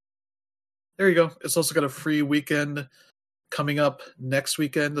there you go. It's also got a free weekend coming up next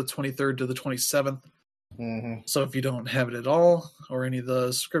weekend, the 23rd to the 27th. So if you don't have it at all or any of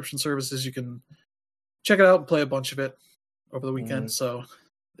the subscription services, you can check it out and play a bunch of it over the weekend. So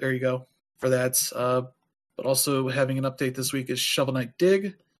there you go for that. But also having an update this week is Shovel Knight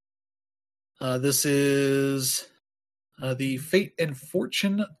Dig. This is the Fate and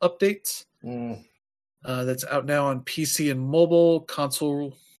Fortune update. That's out now on PC and mobile.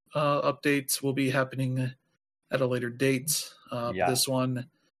 Console updates will be happening at a later date. This one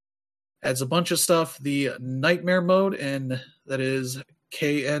adds a bunch of stuff. The Nightmare mode, and that is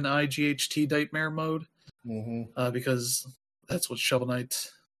KNIGHT Nightmare mode, because that's what Shovel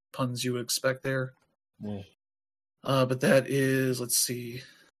Knight puns you would expect there. But that is, let's see.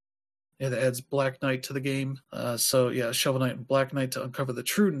 Yeah, that adds Black Knight to the game. So yeah, Shovel Knight and Black Knight to uncover the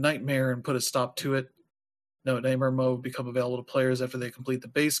true nightmare and put a stop to it. No, Nightmare mode will become available to players after they complete the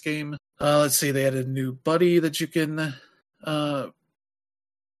base game. Let's see, they added a new buddy that you can play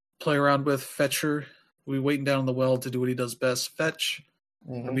around with, Fetcher. We'll be waiting down in the well to do what he does best, fetch.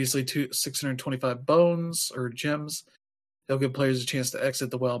 Obviously, 625 bones or gems. They'll give players a chance to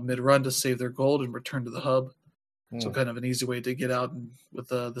exit the well mid-run to save their gold and return to the hub. So kind of an easy way to get out and with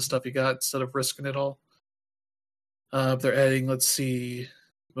the stuff you got instead of risking it all. They're adding, let's see,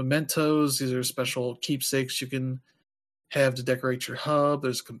 mementos. These are special keepsakes you can have to decorate your hub.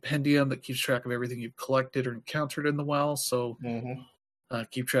 There's a compendium that keeps track of everything you've collected or encountered in the well. So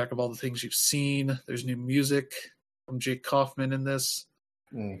keep track of all the things you've seen. There's new music from Jake Kaufman in this.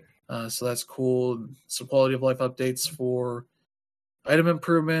 So that's cool. Some quality of life updates for item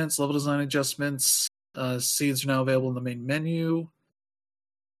improvements, level design adjustments. Seeds are now available in the main menu,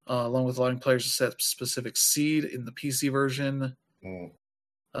 along with allowing players to set specific seed in the PC version.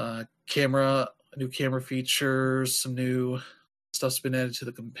 Camera, new camera features, some new stuff's been added to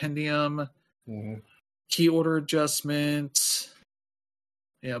the compendium. Key order adjustments.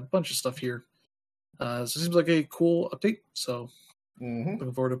 Yeah, a bunch of stuff here. So it seems like a cool update. So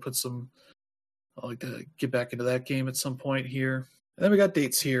looking forward to I'd like to get back into that game at some point here. And then we got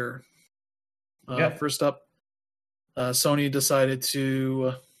dates here. First up, Sony decided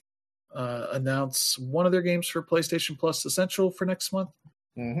to announce one of their games for PlayStation Plus Essential for next month,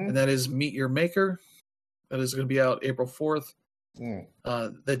 and that is Meet Your Maker. That is going to be out April 4th.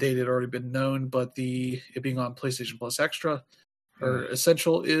 That date had already been known, but it being on PlayStation Plus Extra or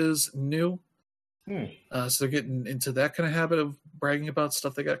Essential is new. So they're getting into that kind of habit of bragging about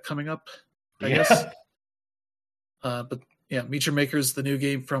stuff they got coming up, I guess. But yeah, Meet Your Maker is the new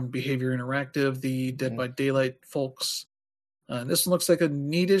game from Behavior Interactive, the Dead by Daylight folks. This one looks like a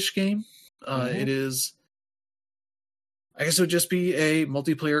neatish game. It is, I guess it would just be a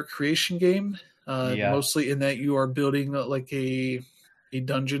multiplayer creation game, mostly in that you are building like a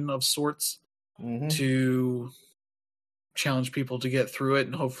dungeon of sorts to challenge people to get through it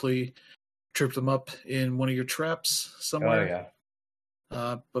and hopefully trip them up in one of your traps somewhere.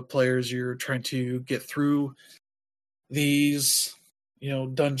 But players, you're trying to get through these,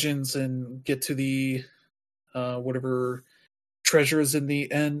 dungeons and get to the whatever treasures in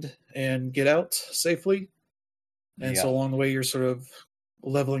the end and get out safely. And so along the way, you're sort of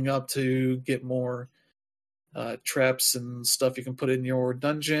leveling up to get more traps and stuff you can put in your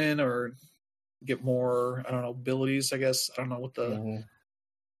dungeon, or get more, I don't know, abilities, I guess. I don't know what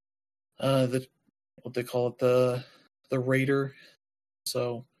what they call it, the raider.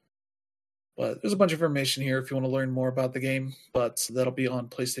 So, but there's a bunch of information here if you want to learn more about the game. But that'll be on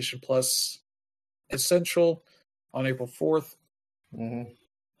PlayStation Plus Essential on April 4th.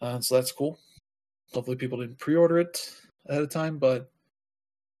 So that's cool. Hopefully people didn't pre-order it ahead of time, but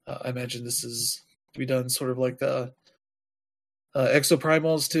I imagine this is to be done sort of like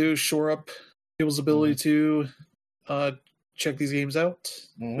Exoprimals to shore up people's ability to check these games out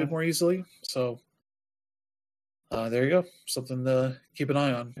a bit more easily. So there you go. Something to keep an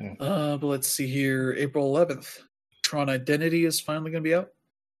eye on. But let's see here. April 11th, Tron Identity is finally going to be out.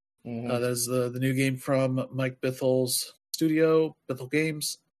 That is the new game from Mike Bithel's studio, Bithel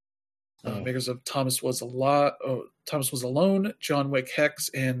Games. Makers of Thomas Was Alone, John Wick Hex,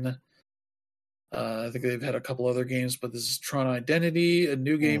 and I think they've had a couple other games, but this is Tron Identity, a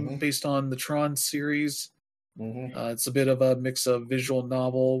new game based on the Tron series. It's a bit of a mix of visual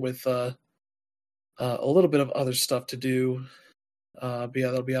novel with a little bit of other stuff to do. But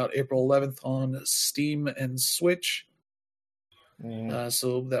yeah, that'll be out April 11th on Steam and Switch.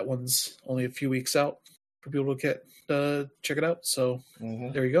 So that one's only a few weeks out for people to check it out. So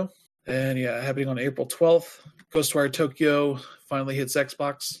there you go. And yeah, happening on April 12th, Ghostwire Tokyo finally hits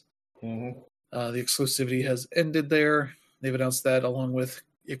Xbox. The exclusivity has ended there. They've announced that along with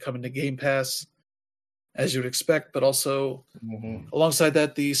it coming to Game Pass, as you would expect. But also, alongside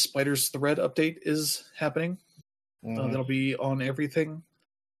that, the Spider's Thread update is happening. That'll be on everything.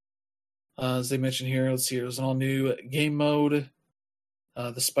 As they mentioned here, let's see, there's an all-new game mode.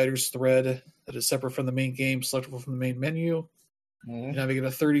 The Spider's Thread that is separate from the main game, selectable from the main menu. Navigate a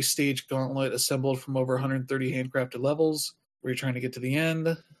 30-stage gauntlet assembled from over 130 handcrafted levels where you're trying to get to the end.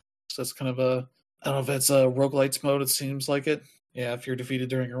 So that's kind of I don't know if that's a roguelites mode, it seems like it. Yeah, if you're defeated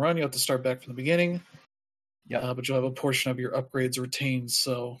during a run, you have to start back from the beginning. But you'll have a portion of your upgrades retained,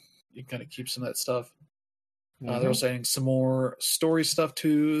 so you can kind of keep some of that stuff. They're also adding some more story stuff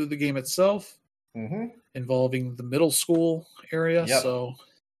to the game itself, involving the middle school area. So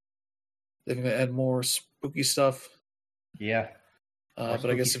they're going to add more spooky stuff. But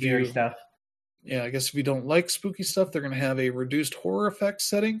I guess if you don't like spooky stuff, they're going to have a reduced horror effect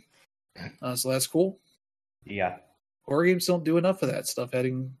setting. So that's cool. Horror games don't do enough of that stuff.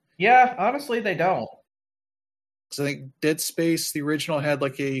 Honestly, they don't. So I think Dead Space, the original, had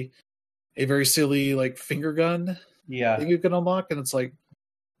like a very silly like finger gun thing you can unlock, and it's like,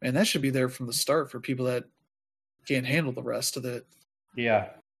 man, that should be there from the start for people that can't handle the rest of it.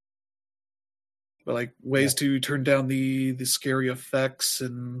 But like ways to turn down the scary effects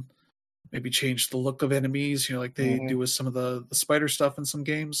and maybe change the look of enemies, like they do with some of the spider stuff in some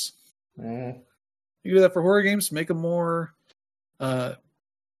games. You do that for horror games, make them more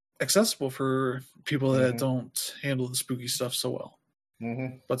accessible for people that don't handle the spooky stuff so well.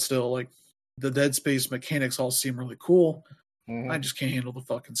 But still, like the Dead Space mechanics all seem really cool. I just can't handle the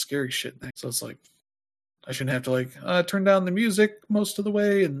fucking scary shit. So it's like I shouldn't have to like turn down the music most of the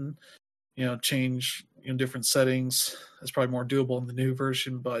way and change different settings. That's probably more doable in the new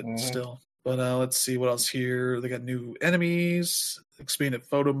version, but still. But let's see what else here. They got new enemies, expanded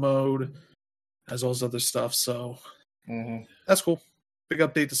photo mode, as well as other stuff. So that's cool. Big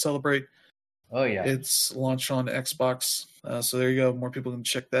update to celebrate. It's launched on Xbox. So there you go. More people can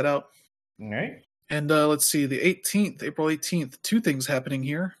check that out. All right. And let's see, the 18th, April 18th, two things happening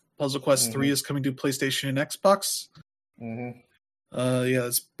here. Puzzle Quest 3 is coming to PlayStation and Xbox.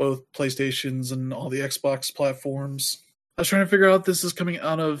 It's both PlayStations and all the Xbox platforms. I was trying to figure out if this is coming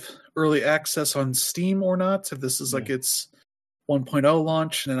out of early access on Steam or not. If this is like its 1.0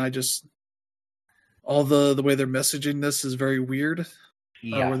 launch, and then all the way they're messaging this is very weird.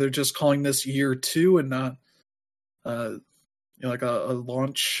 Where they're just calling this year 2 and not like a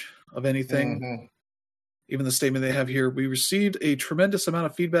launch of anything. Even the statement they have here, we received a tremendous amount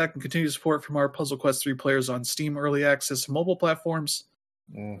of feedback and continued support from our Puzzle Quest 3 players on Steam Early Access and mobile platforms.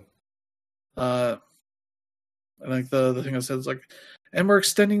 I think the thing I said is like, and we're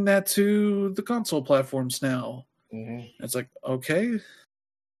extending that to the console platforms now. It's like, okay.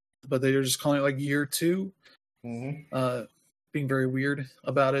 But they're just calling it like year 2. Being very weird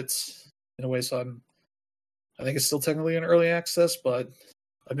about it in a way. So I think it's still technically in early access, but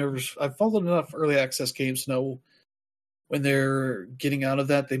I've followed enough early access games to know when they're getting out of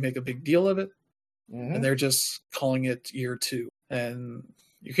that, they make a big deal of it, and they're just calling it year 2. And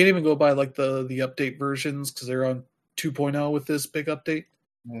you can't even go by like the update versions because they're on 2.0 with this big update.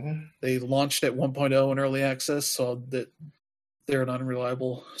 Mm-hmm. They launched at 1.0 in early access, so that they're an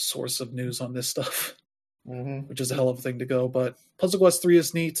unreliable source of news on this stuff, which is a hell of a thing to go. But Puzzle Quest 3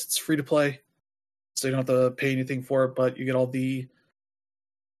 is neat. It's free to play, so you don't have to pay anything for it, but you get all the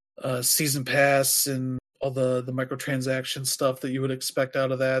season pass and all the microtransaction stuff that you would expect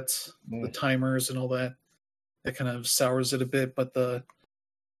out of that, the timers and all that. That kind of sours it a bit, but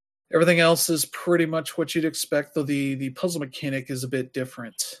everything else is pretty much what you'd expect, though the puzzle mechanic is a bit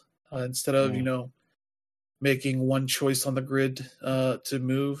different. Instead of, making one choice on the grid to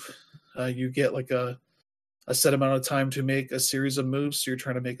move, you get like a set amount of time to make a series of moves, so you're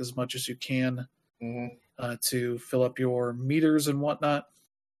trying to make as much as you can to fill up your meters and whatnot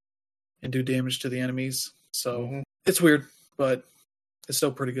and do damage to the enemies. So it's weird, but it's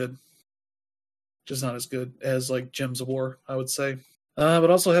still pretty good. Just not as good as like Gems of War, I would say. But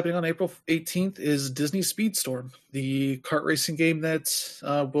also happening on April 18th is Disney Speedstorm, the kart racing game that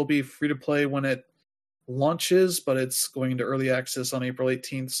will be free to play when it launches, but it's going into early access on April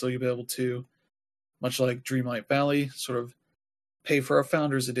 18th, so you'll be able to, much like Dreamlight Valley, sort of pay for a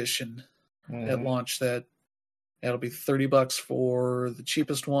Founders Edition at launch. That'll be $30 for the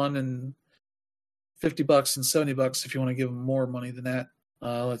cheapest one and $50 and $70 if you want to give them more money than that.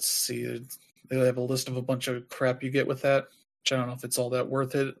 Let's see. They have a list of a bunch of crap you get with that, which I don't know if it's all that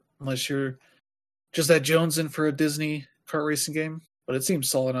worth it unless you're just that jonesing for a Disney kart racing game. But it seems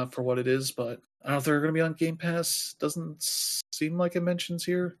solid enough for what it is. But I don't know if they're going to be on Game Pass. Doesn't seem like it mentions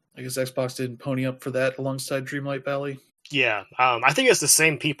here. I guess Xbox didn't pony up for that alongside Dreamlight Valley. Yeah, I think it's the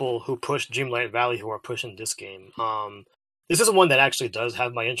same people who pushed Dreamlight Valley who are pushing this game. This is one that actually does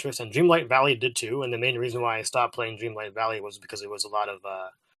have my interest, and Dreamlight Valley did too. And the main reason why I stopped playing Dreamlight Valley was because it was a lot of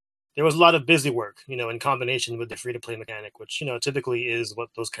there was a lot of busy work, in combination with the free-to-play mechanic, which typically is what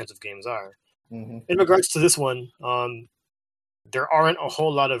those kinds of games are. In regards to this one, there aren't a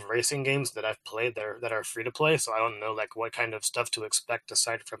whole lot of racing games that I've played that are free-to-play, so I don't know like what kind of stuff to expect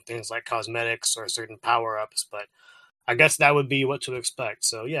aside from things like cosmetics or certain power-ups, but I guess that would be what to expect.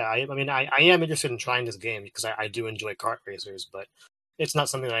 So yeah, I am interested in trying this game because I do enjoy kart racers, but it's not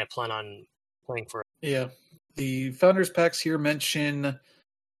something that I plan on playing for. Yeah, the Founders Packs here mention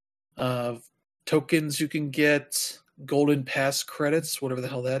tokens you can get, Golden Pass credits, whatever the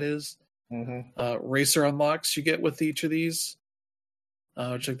hell that is. Racer unlocks you get with each of these.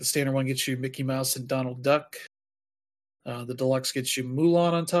 Which like the standard one gets you Mickey Mouse and Donald Duck. The deluxe gets you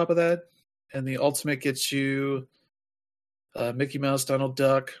Mulan on top of that, and the ultimate gets you Mickey Mouse, Donald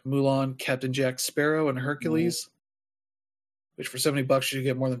Duck, Mulan, Captain Jack Sparrow, and Hercules. Which for $70 you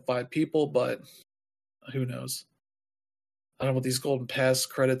get more than 5 people, but who knows? I don't know what these Golden Pass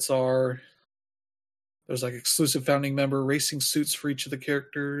credits are. There's like exclusive founding member racing suits for each of the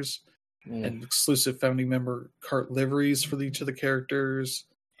characters, and exclusive founding member kart liveries for each of the characters.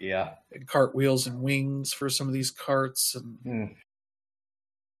 Yeah. And kart wheels and wings for some of these karts. And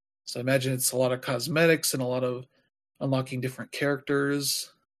so I imagine it's a lot of cosmetics and a lot of unlocking different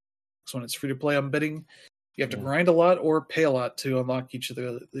characters. So when it's free to play, I'm betting you have to grind a lot or pay a lot to unlock each of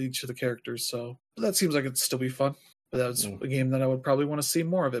the characters. So that seems like it'd still be fun. But that was a game that I would probably want to see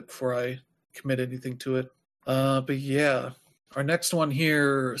more of it before I commit anything to it. But yeah, our next one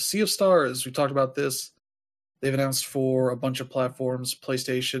here, Sea of Stars. We talked about this. They've announced for a bunch of platforms,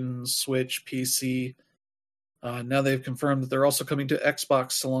 PlayStation, Switch, PC. Now they've confirmed that they're also coming to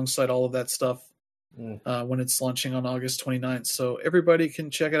Xbox alongside all of that stuff when it's launching on August 29th. So everybody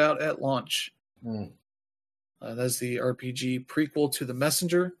can check it out at launch. That's the RPG prequel to The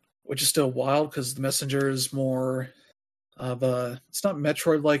Messenger, which is still wild because The Messenger is more of it's not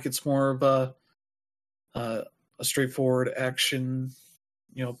Metroid-like, it's more of a straightforward action,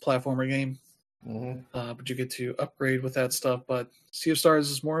 platformer game. But you get to upgrade with that stuff. But Sea of Stars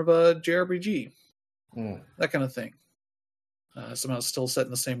is more of a JRPG, that kind of thing. Somehow still set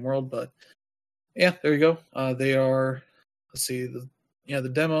in the same world, but yeah, there you go. They are. Let's see, the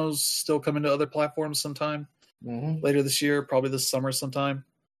demos still coming to other platforms sometime later this year, probably this summer sometime.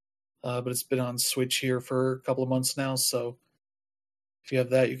 But it's been on Switch here for a couple of months now, so if you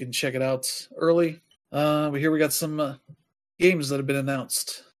have that, you can check it out early. But here we got some games that have been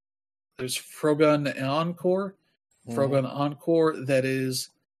announced. There's Frogun Encore. Frogun Encore, that is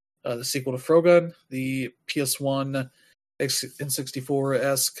the sequel to Frogun, the PS1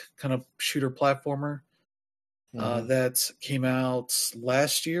 N64-esque kind of shooter platformer that came out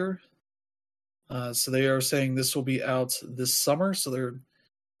last year. So they are saying this will be out this summer, so they're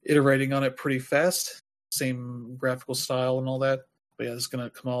iterating on it pretty fast. Same graphical style and all that. But yeah, it's going to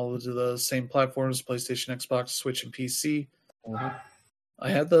come all to the same platforms, PlayStation, Xbox, Switch, and PC. I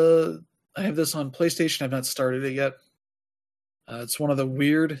had the I have this on PlayStation. I've not started it yet. It's one of the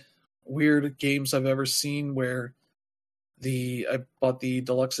weird games I've ever seen where I bought the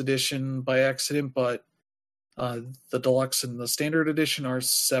deluxe edition by accident, but the deluxe and the standard edition are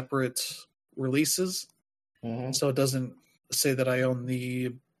separate releases, so it doesn't say that I own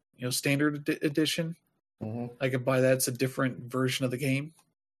the standard edition. I can buy that. It's a different version of the game,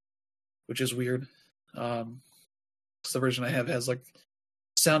 which is weird. The version I have has like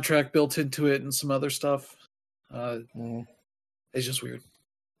soundtrack built into it and some other stuff. It's just weird,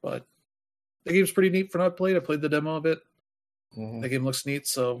 but the game's pretty neat. For not played, I played the demo of it. The game looks neat,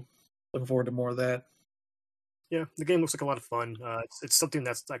 so looking forward to more of that. Yeah, the game looks like a lot of fun. It's something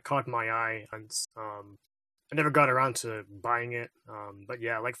that caught my eye, and I never got around to buying it. But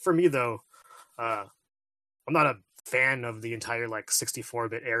yeah, like for me though, I'm not a fan of the entire like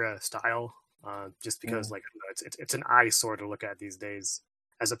 64-bit era style. Just because like it's an eyesore to look at these days,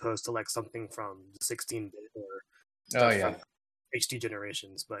 as opposed to like something from 16-bit or from HD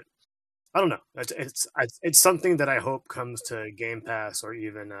generations. But I don't know. It's something that I hope comes to Game Pass or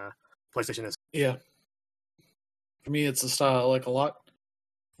even PlayStation. Yeah. For me, it's a style I like a lot.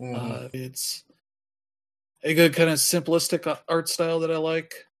 It's a good kind of simplistic art style that I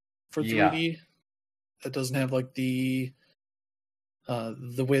like for 3D. That doesn't have like the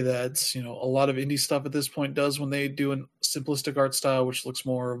way that a lot of indie stuff at this point does when they do a simplistic art style, which looks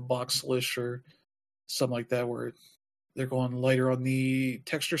more voxelish or something like that, where they're going lighter on the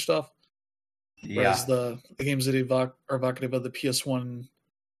texture stuff. Whereas the games that are evocative of the PS1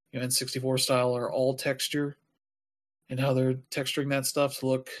 N64 style are all texture, and how they're texturing that stuff to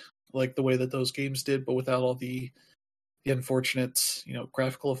look like the way that those games did, but without all the unfortunate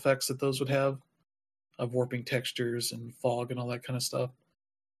graphical effects that those would have of warping textures and fog and all that kind of stuff.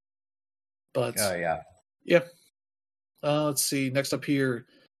 But let's see. Next up here,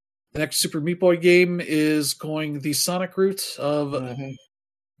 the next Super Meat Boy game is going the Sonic route of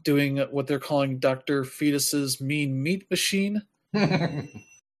doing what they're calling Dr. Fetus's Mean Meat Machine.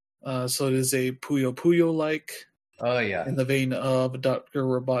 So it is a Puyo Puyo like. In the vein of Dr.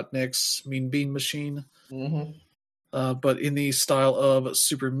 Robotnik's Mean Bean Machine. But in the style of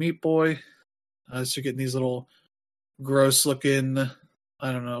Super Meat Boy. So you're getting these little gross looking,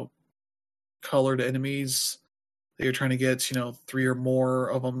 I don't know, colored enemies that you're trying to get, 3 or more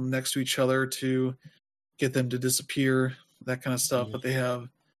of them next to each other to get them to disappear, that kind of stuff. But they have,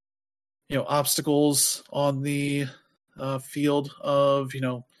 obstacles on the field of,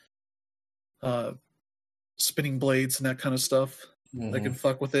 spinning blades and that kind of stuff that can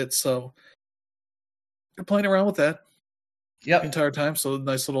fuck with it. So you're playing around with that the entire time. So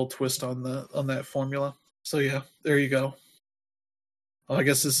nice little twist on that formula. So yeah, there you go. Well, I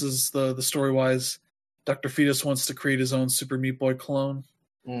guess this is the story wise. Dr. Fetus wants to create his own Super Meat Boy clone.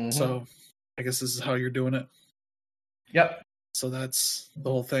 So I guess this is how you're doing it. Yep. So that's the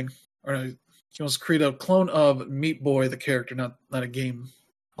whole thing. All right. He wants to create a clone of Meat Boy, the character, not a game.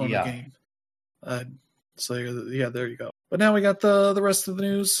 Clone of a game. So yeah, there you go. But now we got the rest of the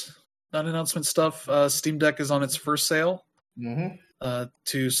news, non-announcement stuff. Steam Deck is on its first sale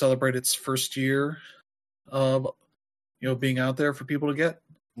to celebrate its first year of being out there for people to get.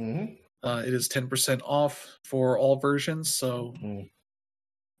 It is 10% off for all versions, so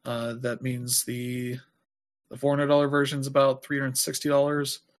that means the $400 version is about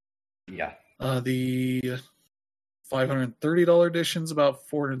 $360. Yeah. The $530 edition is about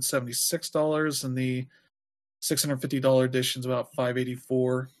 $476, and the $650 edition is about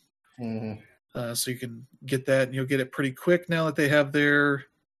 $584. So you can get that, and you'll get it pretty quick now that they have their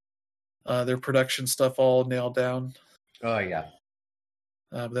production stuff all nailed down. But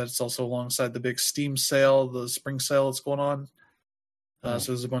that's also alongside the big Steam sale, the spring sale that's going on. So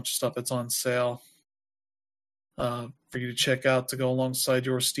there's a bunch of stuff that's on sale for you to check out to go alongside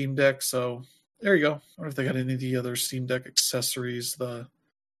your Steam Deck. So there you go. I wonder if they got any of the other Steam Deck accessories, the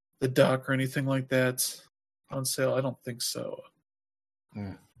dock or anything like that on sale. I don't think so.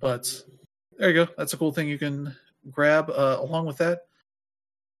 But there you go. That's a cool thing you can grab. Along with that,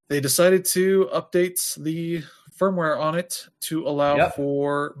 they decided to update the firmware on it to allow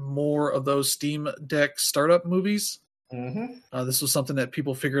for more of those Steam Deck startup movies. This was something that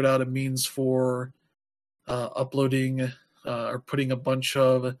people figured out a means for uploading or putting a bunch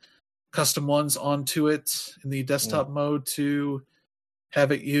of custom ones onto it in the desktop mode to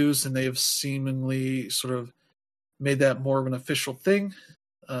have it used, and they've seemingly sort of made that more of an official thing.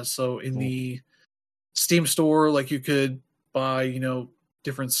 So in the Steam store, like you could buy,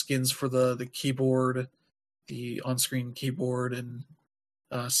 different skins for the keyboard, the on-screen keyboard, and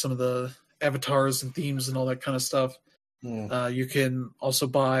some of the avatars and themes and all that kind of stuff. You can also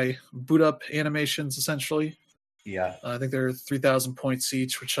buy boot up animations, essentially. Yeah. I think they're 3,000 points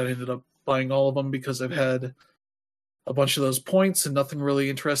each, which I ended up buying all of them because I've had a bunch of those points and nothing really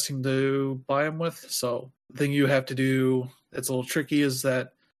interesting to buy them with. So the thing you have to do that's a little tricky is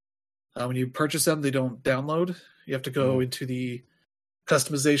that when you purchase them, they don't download. You have to go into the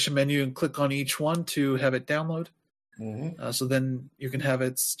customization menu and click on each one to have it download. So then you can have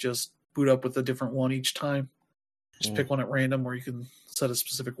it just boot up with a different one each time. Just pick one at random, or you can set a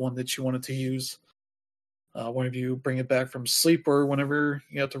specific one that you want it to use. Whenever you bring it back from sleep, or whenever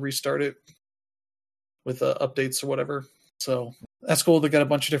you have to restart it with updates or whatever. So that's cool. They got a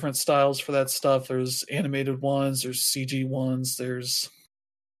bunch of different styles for that stuff. There's animated ones, there's CG ones, there's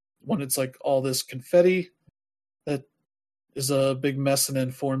one that's like all this confetti that is a big mess and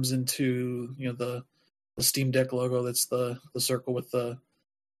then forms into the Steam Deck logo. That's the circle with the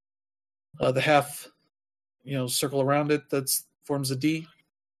half circle around it that forms a D.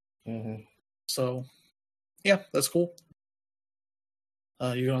 So yeah, that's cool.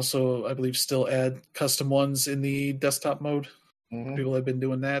 You can also, I believe, still add custom ones in the desktop mode. People have been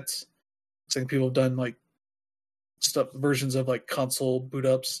doing that. I think people have done like versions of like console boot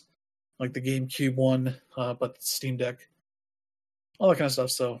ups, like the GameCube one, but Steam Deck, all that kind of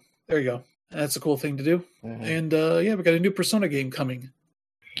stuff. So there you go. That's a cool thing to do. And yeah, we got a new Persona game coming.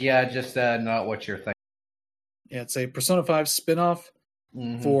 Yeah, just not what you're thinking. Yeah, it's a Persona 5 spin-off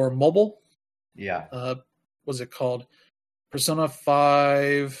for mobile. Yeah. What's it called? Persona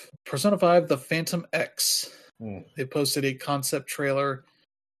 5 The Phantom X. They posted a concept trailer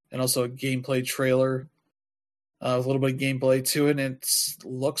and also a gameplay trailer with a little bit of gameplay to it, and it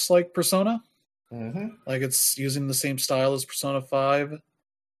looks like Persona. Like it's using the same style as Persona 5.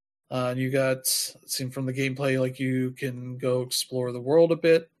 And you got, it seemed from the gameplay, like you can go explore the world a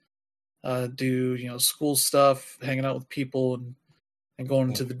bit, do school stuff, hanging out with people, and going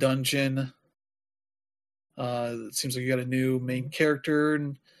into the dungeon. It seems like you got a new main character,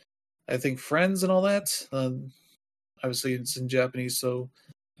 and I think friends and all that. Obviously, it's in Japanese, so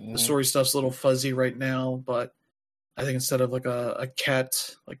the story stuff's a little fuzzy right now. But I think instead of like a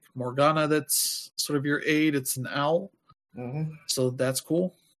cat like Morgana that's sort of your aide, it's an owl. So that's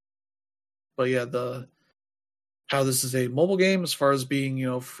cool. But yeah, how this is a mobile game as far as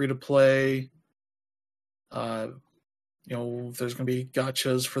being free to play. If there's going to be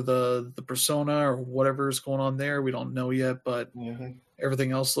gotchas for the Persona or whatever is going on there, we don't know yet, but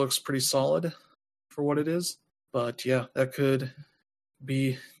everything else looks pretty solid for what it is. But yeah, that could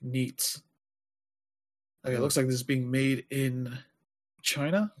be neat. Okay, it looks like this is being made in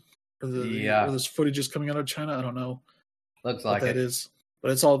China, or this footage is coming out of China. I don't know Looks what like that it is,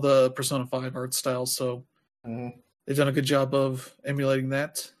 but it's all the Persona 5 art style, so they've done a good job of emulating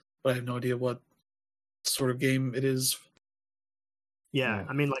that, but I have no idea what sort of game it is. Yeah,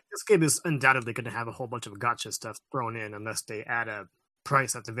 I mean, like, this game is undoubtedly going to have a whole bunch of gotcha stuff thrown in unless they add a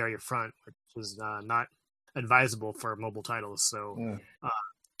price at the very front, which is not advisable for mobile titles. So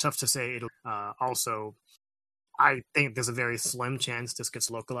tough to say. It'll also, I think there's a very slim chance this gets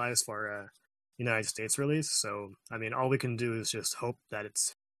localized for a United States release. So I mean, all we can do is just hope that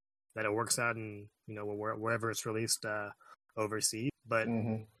it works out, and wherever it's released overseas. But I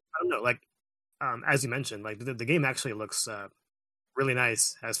don't know, like as you mentioned, like the game actually looks really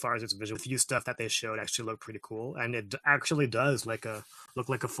nice as far as its visual. The few stuff that they showed actually looked pretty cool, and it actually does look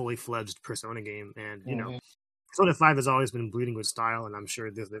like a fully fledged Persona game. And Persona 5 has always been bleeding with style, and I'm sure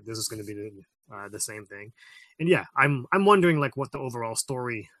this is going to be the same thing. And yeah, I'm wondering like what the overall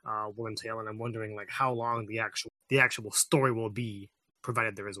story will entail, and I'm wondering like how long the actual story will be,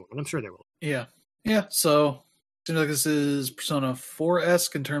 provided there is one. And I'm sure there will. Yeah. So seems like this is Persona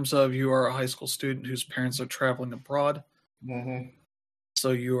 4-esque in terms of you are a high school student whose parents are traveling abroad.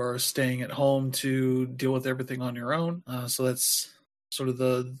 So you are staying at home to deal with everything on your own. So that's sort of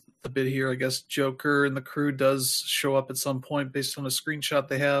the bit here. I guess Joker and the crew does show up at some point based on a screenshot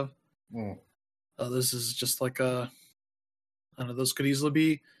they have. This is just like I don't know, those could easily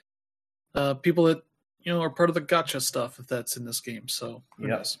be people that are part of the gotcha stuff if that's in this game. So who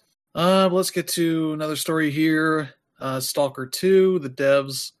knows? Let's get to another story here. Stalker 2, the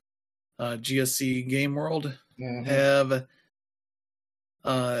devs, GSC Game World have.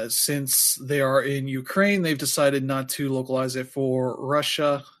 Since they are in Ukraine, they've decided not to localize it for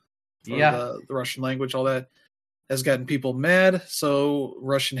Russia, for the Russian language. All that has gotten people mad. So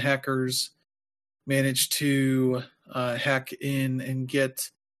Russian hackers managed to hack in and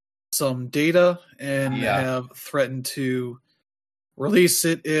get some data and have threatened to release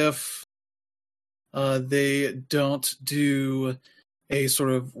it if they don't do a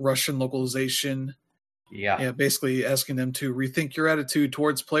sort of Russian localization Yeah. basically asking them to rethink your attitude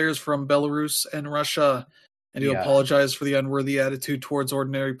towards players from Belarus and Russia, and to apologize for the unworthy attitude towards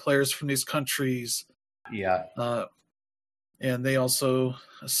ordinary players from these countries. Yeah. And they also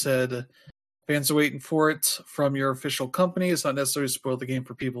said fans are waiting for it from your official company. It's not necessary to spoil the game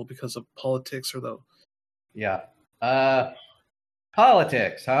for people because of politics or though. Yeah.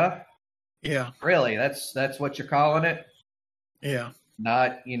 Politics, huh? Yeah. Really? That's what you're calling it? Yeah.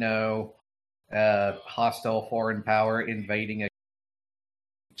 Not, hostile foreign power invading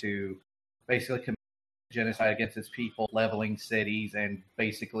to basically commit genocide against its people, leveling cities, and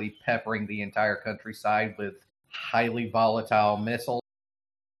basically peppering the entire countryside with highly volatile missiles.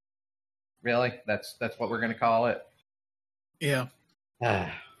 Really? That's what we're going to call it? Yeah.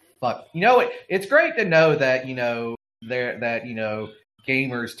 Fuck. It's great to know that, gamers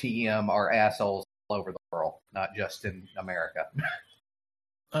TM are assholes all over the world, not just in America.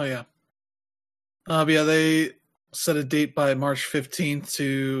 Oh, yeah. But yeah, they set a date by March 15th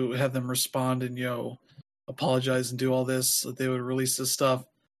to have them respond and, apologize and do all this, that they would release this stuff.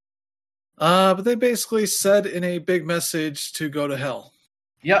 But they basically said in a big message to go to hell.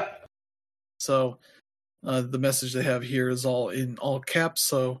 Yep. So the message they have here is all in all caps,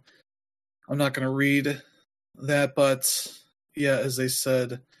 so I'm not going to read that, but yeah, as they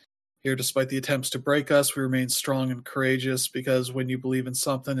said here, despite the attempts to break us, we remain strong and courageous, because when you believe in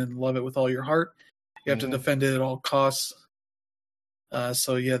something and love it with all your heart, you have to defend it at all costs.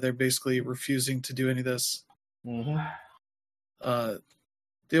 So yeah, they're basically refusing to do any of this. Deal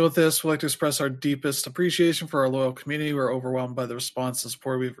with this. We'd like to express our deepest appreciation for our loyal community. We're overwhelmed by the response and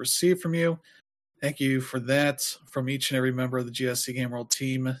support we've received from you. Thank you for that from each and every member of the GSC Game World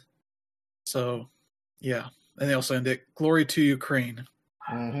team. So, yeah. And they also end it, glory to Ukraine.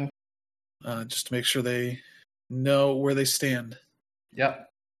 Just to make sure they know where they stand. Yep.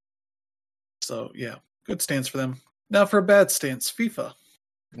 So, yeah. Good stance for them. Now for a bad stance, FIFA.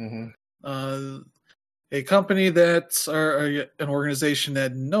 A company that are an organization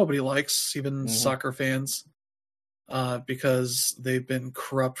that nobody likes, even soccer fans, because they've been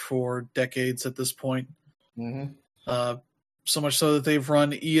corrupt for decades at this point. So much so that they've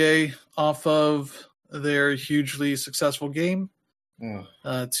run EA off of their hugely successful game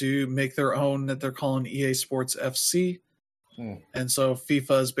to make their own that they're calling EA Sports FC. And so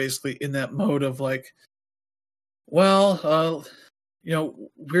FIFA is basically in that mode of like, well,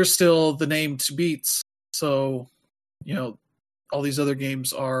 we're still the name to beat. So, all these other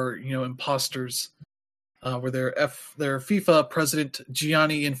games are, imposters. Where their FIFA president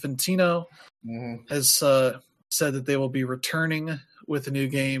Gianni Infantino has said that they will be returning with a new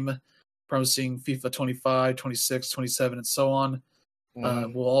game, promising FIFA 25, 26, 27, and so on.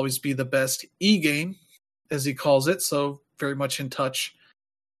 Will always be the best e-game, as he calls it. So very much in touch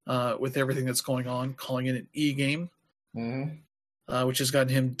with everything that's going on, calling it an e-game, which has gotten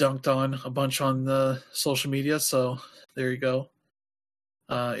him dunked on a bunch on the social media. So there you go.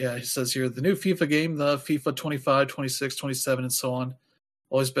 Yeah, he says here, the new FIFA game, the FIFA 25, 26, 27, and so on,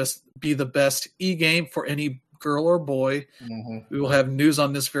 always be the best e-game for any girl or boy. We will have news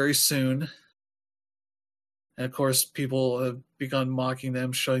on this very soon. And of course, people have begun mocking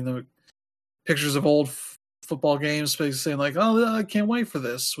them, showing them pictures of old football games, basically saying like, oh, I can't wait for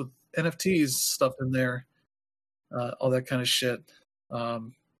this, with NFTs stuff in there, all that kind of shit.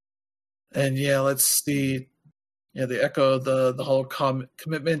 And yeah, let's see. Yeah, they echo the whole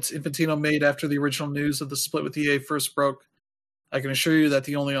commitment Infantino made after the original news of the split with EA first broke. I can assure you that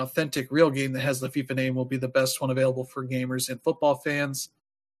the only authentic, real game that has the FIFA name will be the best one available for gamers and football fans,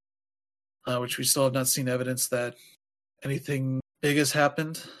 which we still have not seen evidence that anything big has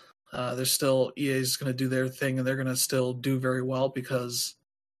happened. There's still, EA's going to do their thing, and they're going to still do very well because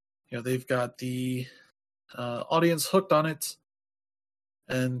they've got the audience hooked on it,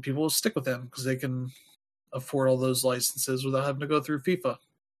 and people will stick with them because they can afford all those licenses without having to go through FIFA,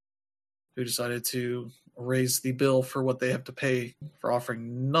 who decided to raise the bill for what they have to pay for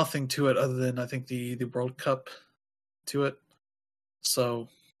offering nothing to it other than, I think, the World Cup to it. So,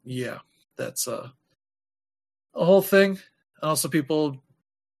 yeah, that's a whole thing. And also people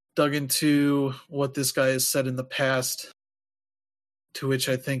dug into what this guy has said in the past, to which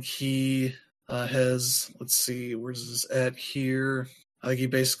I think he has, let's see, where's this at here? I think he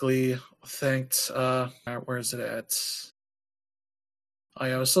basically thanked, where is it at?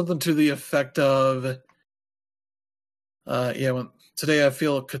 It was something to the effect of, today I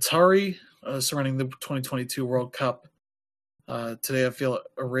feel Qatari surrounding the 2022 World Cup. Today I feel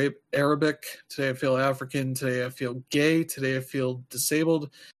Arabic. Today I feel African. Today I feel gay. Today I feel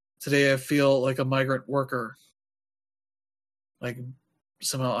disabled. Today I feel like a migrant worker. Like,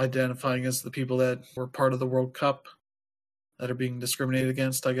 somehow identifying as the people that were part of the World Cup that are being discriminated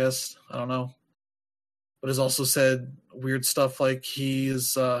against, I guess. I don't know. But has also said weird stuff like he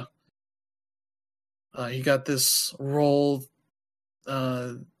got this role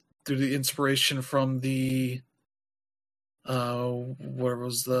through the inspiration from the some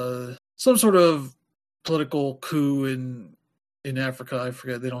sort of political coup in Africa. I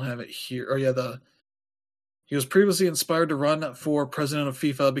forget, they don't have it here. Oh yeah, he was previously inspired to run for president of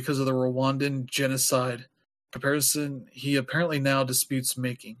FIFA because of the Rwandan genocide comparison he apparently now disputes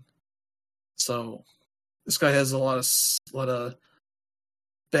making. So this guy has a lot of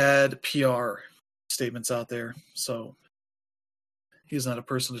bad PR statements out there. So he's not a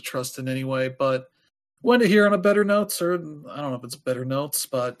person to trust in any way. But when to hear on a better notes, or I don't know if it's better notes,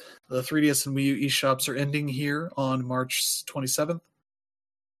 but the 3DS and Wii U eShops are ending here on March 27th.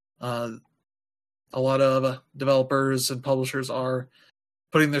 A lot of developers and publishers are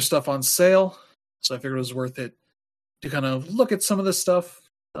putting their stuff on sale, so I figured it was worth it to kind of look at some of the stuff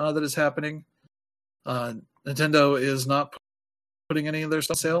that is happening. Nintendo is not putting any of their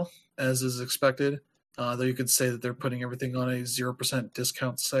stuff on sale, as is expected, though you could say that they're putting everything on a 0%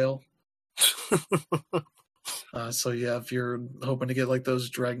 discount sale. So yeah, if you're hoping to get like those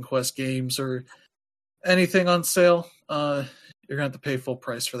Dragon Quest games or anything on sale, you're gonna have to pay full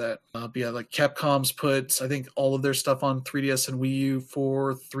price for that. But yeah, like Capcom's put, I think, all of their stuff on 3DS and Wii U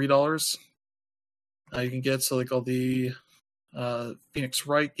for $3. You can get like all the Phoenix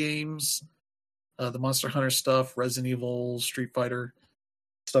Wright games, the Monster Hunter stuff, Resident Evil, Street Fighter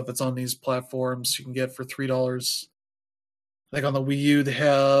stuff that's on these platforms. You can get for $3. I think on the Wii U they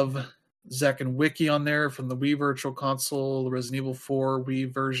have Zack and Wiki on there from the Wii Virtual Console, the Resident Evil 4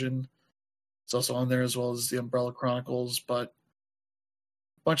 Wii version. It's also on there, as well as the Umbrella Chronicles, but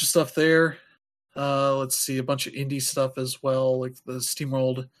a bunch of stuff there. Let's see, a bunch of indie stuff as well, like the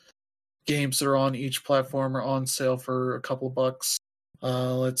SteamWorld games that are on each platform are on sale for a couple of bucks.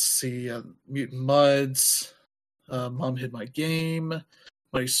 Let's see, Mutant Mudds, Mom Hid My Game,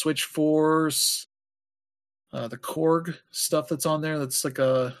 Mighty Switch Force, the Korg stuff that's on there. That's like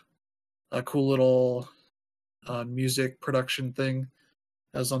a cool little music production thing,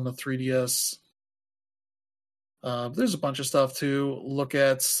 as on the 3DS. There's a bunch of stuff to look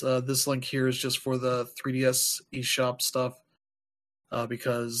at. This link here is just for the 3DS eShop stuff,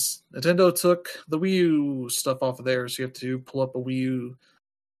 because Nintendo took the Wii U stuff off of there, so you have to pull up a Wii U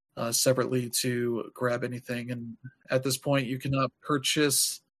separately to grab anything. And at this point, you cannot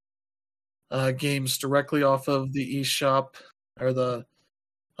purchase games directly off of the eShop or the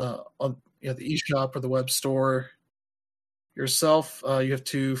eShop or the web store yourself. You have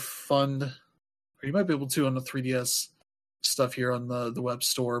to fund, or you might be able to on the 3DS stuff here on the web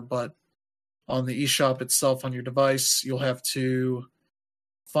store, but on the eShop itself on your device, you'll have to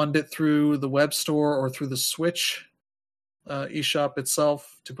fund it through the web store or through the Switch eShop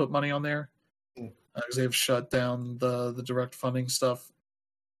itself to put money on there, because they've shut down the direct funding stuff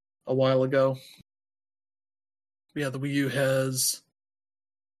a while ago. Yeah, the Wii U has,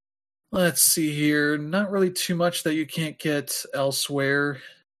 let's see here, not really too much that you can't get elsewhere,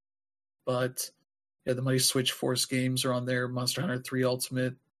 but yeah, the Mighty Switch Force games are on there. Monster Hunter 3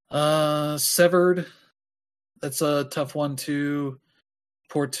 Ultimate. Severed, that's a tough one to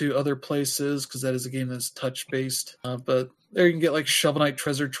port to other places because that is a game that's touch-based. But there you can get like Shovel Knight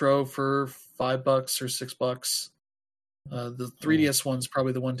Treasure Trove for $5 or $6. The 3DS one's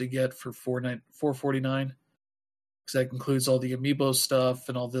probably the one to get for $4.49, because that includes all the amiibo stuff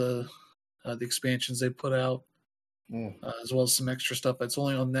and all the expansions they put out, as well as some extra stuff that's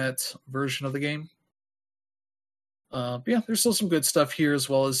only on that version of the game. But yeah, there's still some good stuff here, as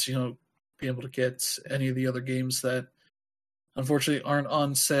well as, being able to get any of the other games that unfortunately aren't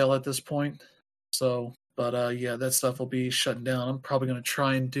on sale at this point. So, but yeah, that stuff will be shutting down. I'm probably going to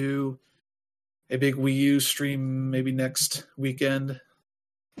try and do a big Wii U stream maybe next weekend,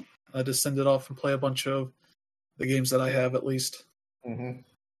 to send it off and play a bunch of the games that I have, at least. Mm-hmm.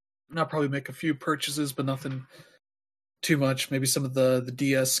 And I'll probably make a few purchases, but nothing too much. Maybe some of the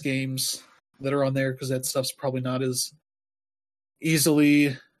DS games that are on there, because that stuff's probably not as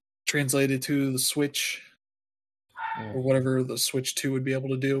easily translated to the Switch or whatever the Switch 2 would be able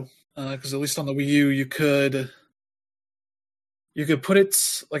to do. Because at least on the Wii U, you could put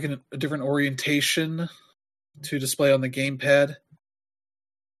it like in a different orientation to display on the gamepad.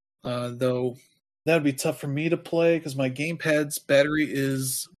 Though that would be tough for me to play because my gamepad's battery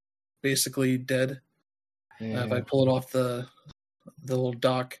is basically dead. If I pull it off the little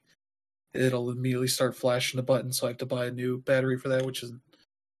dock, it'll immediately start flashing the button, so I have to buy a new battery for that, which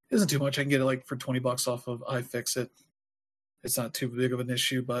isn't too much. I can get it like for $20 off of iFixit. it's not too big of an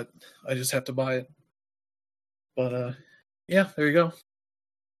issue, but I just have to buy it. But yeah, there you go.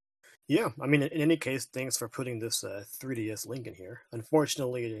 Yeah, I mean, in any case, thanks for putting this 3DS link in here.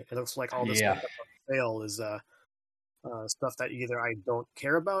 Unfortunately, it looks like all this stuff that's on sale is stuff that either I don't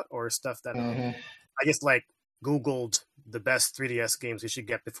care about or stuff that I just like Googled the best 3DS games you should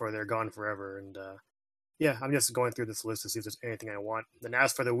get before they're gone forever. And yeah, I'm just going through this list to see if there's anything I want. And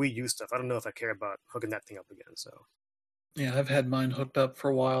as for the Wii U stuff, I don't know if I care about hooking that thing up again. So yeah, I've had mine hooked up for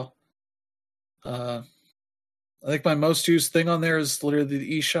a while. I think my most used thing on there is literally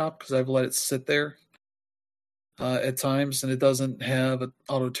the eShop because I've let it sit there at times, and it doesn't have an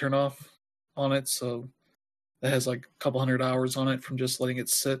auto turn off on it, so it has like a couple hundred hours on it from just letting it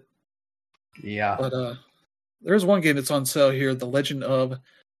sit. Yeah. But there's one game that's on sale here, The Legend of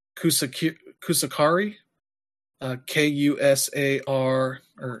Kusakari, Kusar, or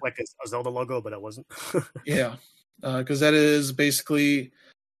like a Zelda logo, but it wasn't. yeah, because that is basically,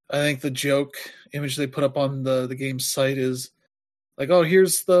 I think the joke image they put up on the game's site is like, oh,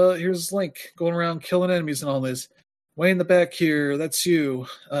 here's Link going around killing enemies and all this. Way in the back here, that's you.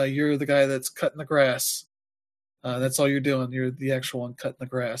 You're the guy that's cutting the grass. That's all you're doing. You're the actual one cutting the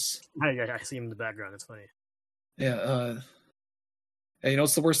grass. I see him in the background. It's funny. Yeah. You know,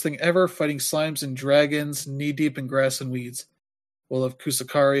 it's the worst thing ever, fighting slimes and dragons knee deep in grass and weeds. Well, if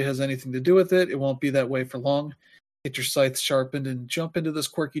Kusakari has anything to do with it, it won't be that way for long. Get your scythe sharpened and jump into this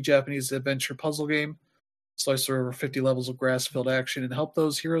quirky Japanese adventure puzzle game. Slice through over 50 levels of grass-filled action and help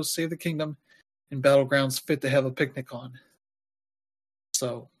those heroes save the kingdom in battlegrounds fit to have a picnic on.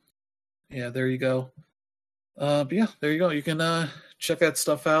 So, yeah, there you go. But yeah, there you go. You can check that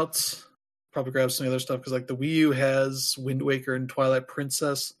stuff out. Probably grab some other stuff because like the Wii U has Wind Waker and Twilight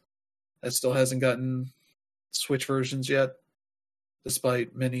Princess. That still hasn't gotten Switch versions yet,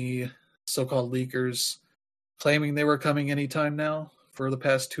 despite many so-called leakers claiming they were coming anytime now for the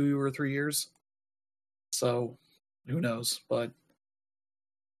past 2 or 3 years. So, who knows? But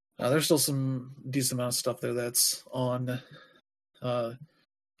there's still some decent amount of stuff there that's on there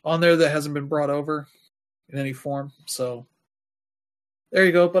that hasn't been brought over in any form. So, there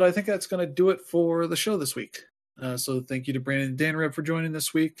you go. But I think that's going to do it for the show this week. So, thank you to Brandon and Dan for joining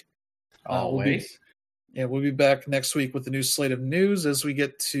this week. Always. We'll be back next week with a new slate of news as we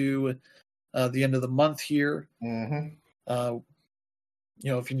get to the end of the month here. Mm-hmm.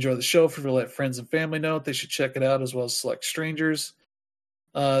 If you enjoy the show, feel free to let friends and family know they should check it out, as well as select strangers.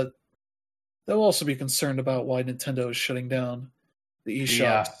 They'll also be concerned about why Nintendo is shutting down the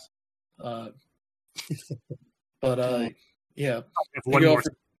eShop. Yeah. Yeah. One more.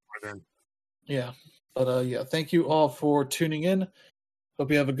 Thank you all for tuning in. Hope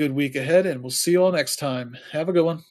you have a good week ahead, and we'll see you all next time. Have a good one.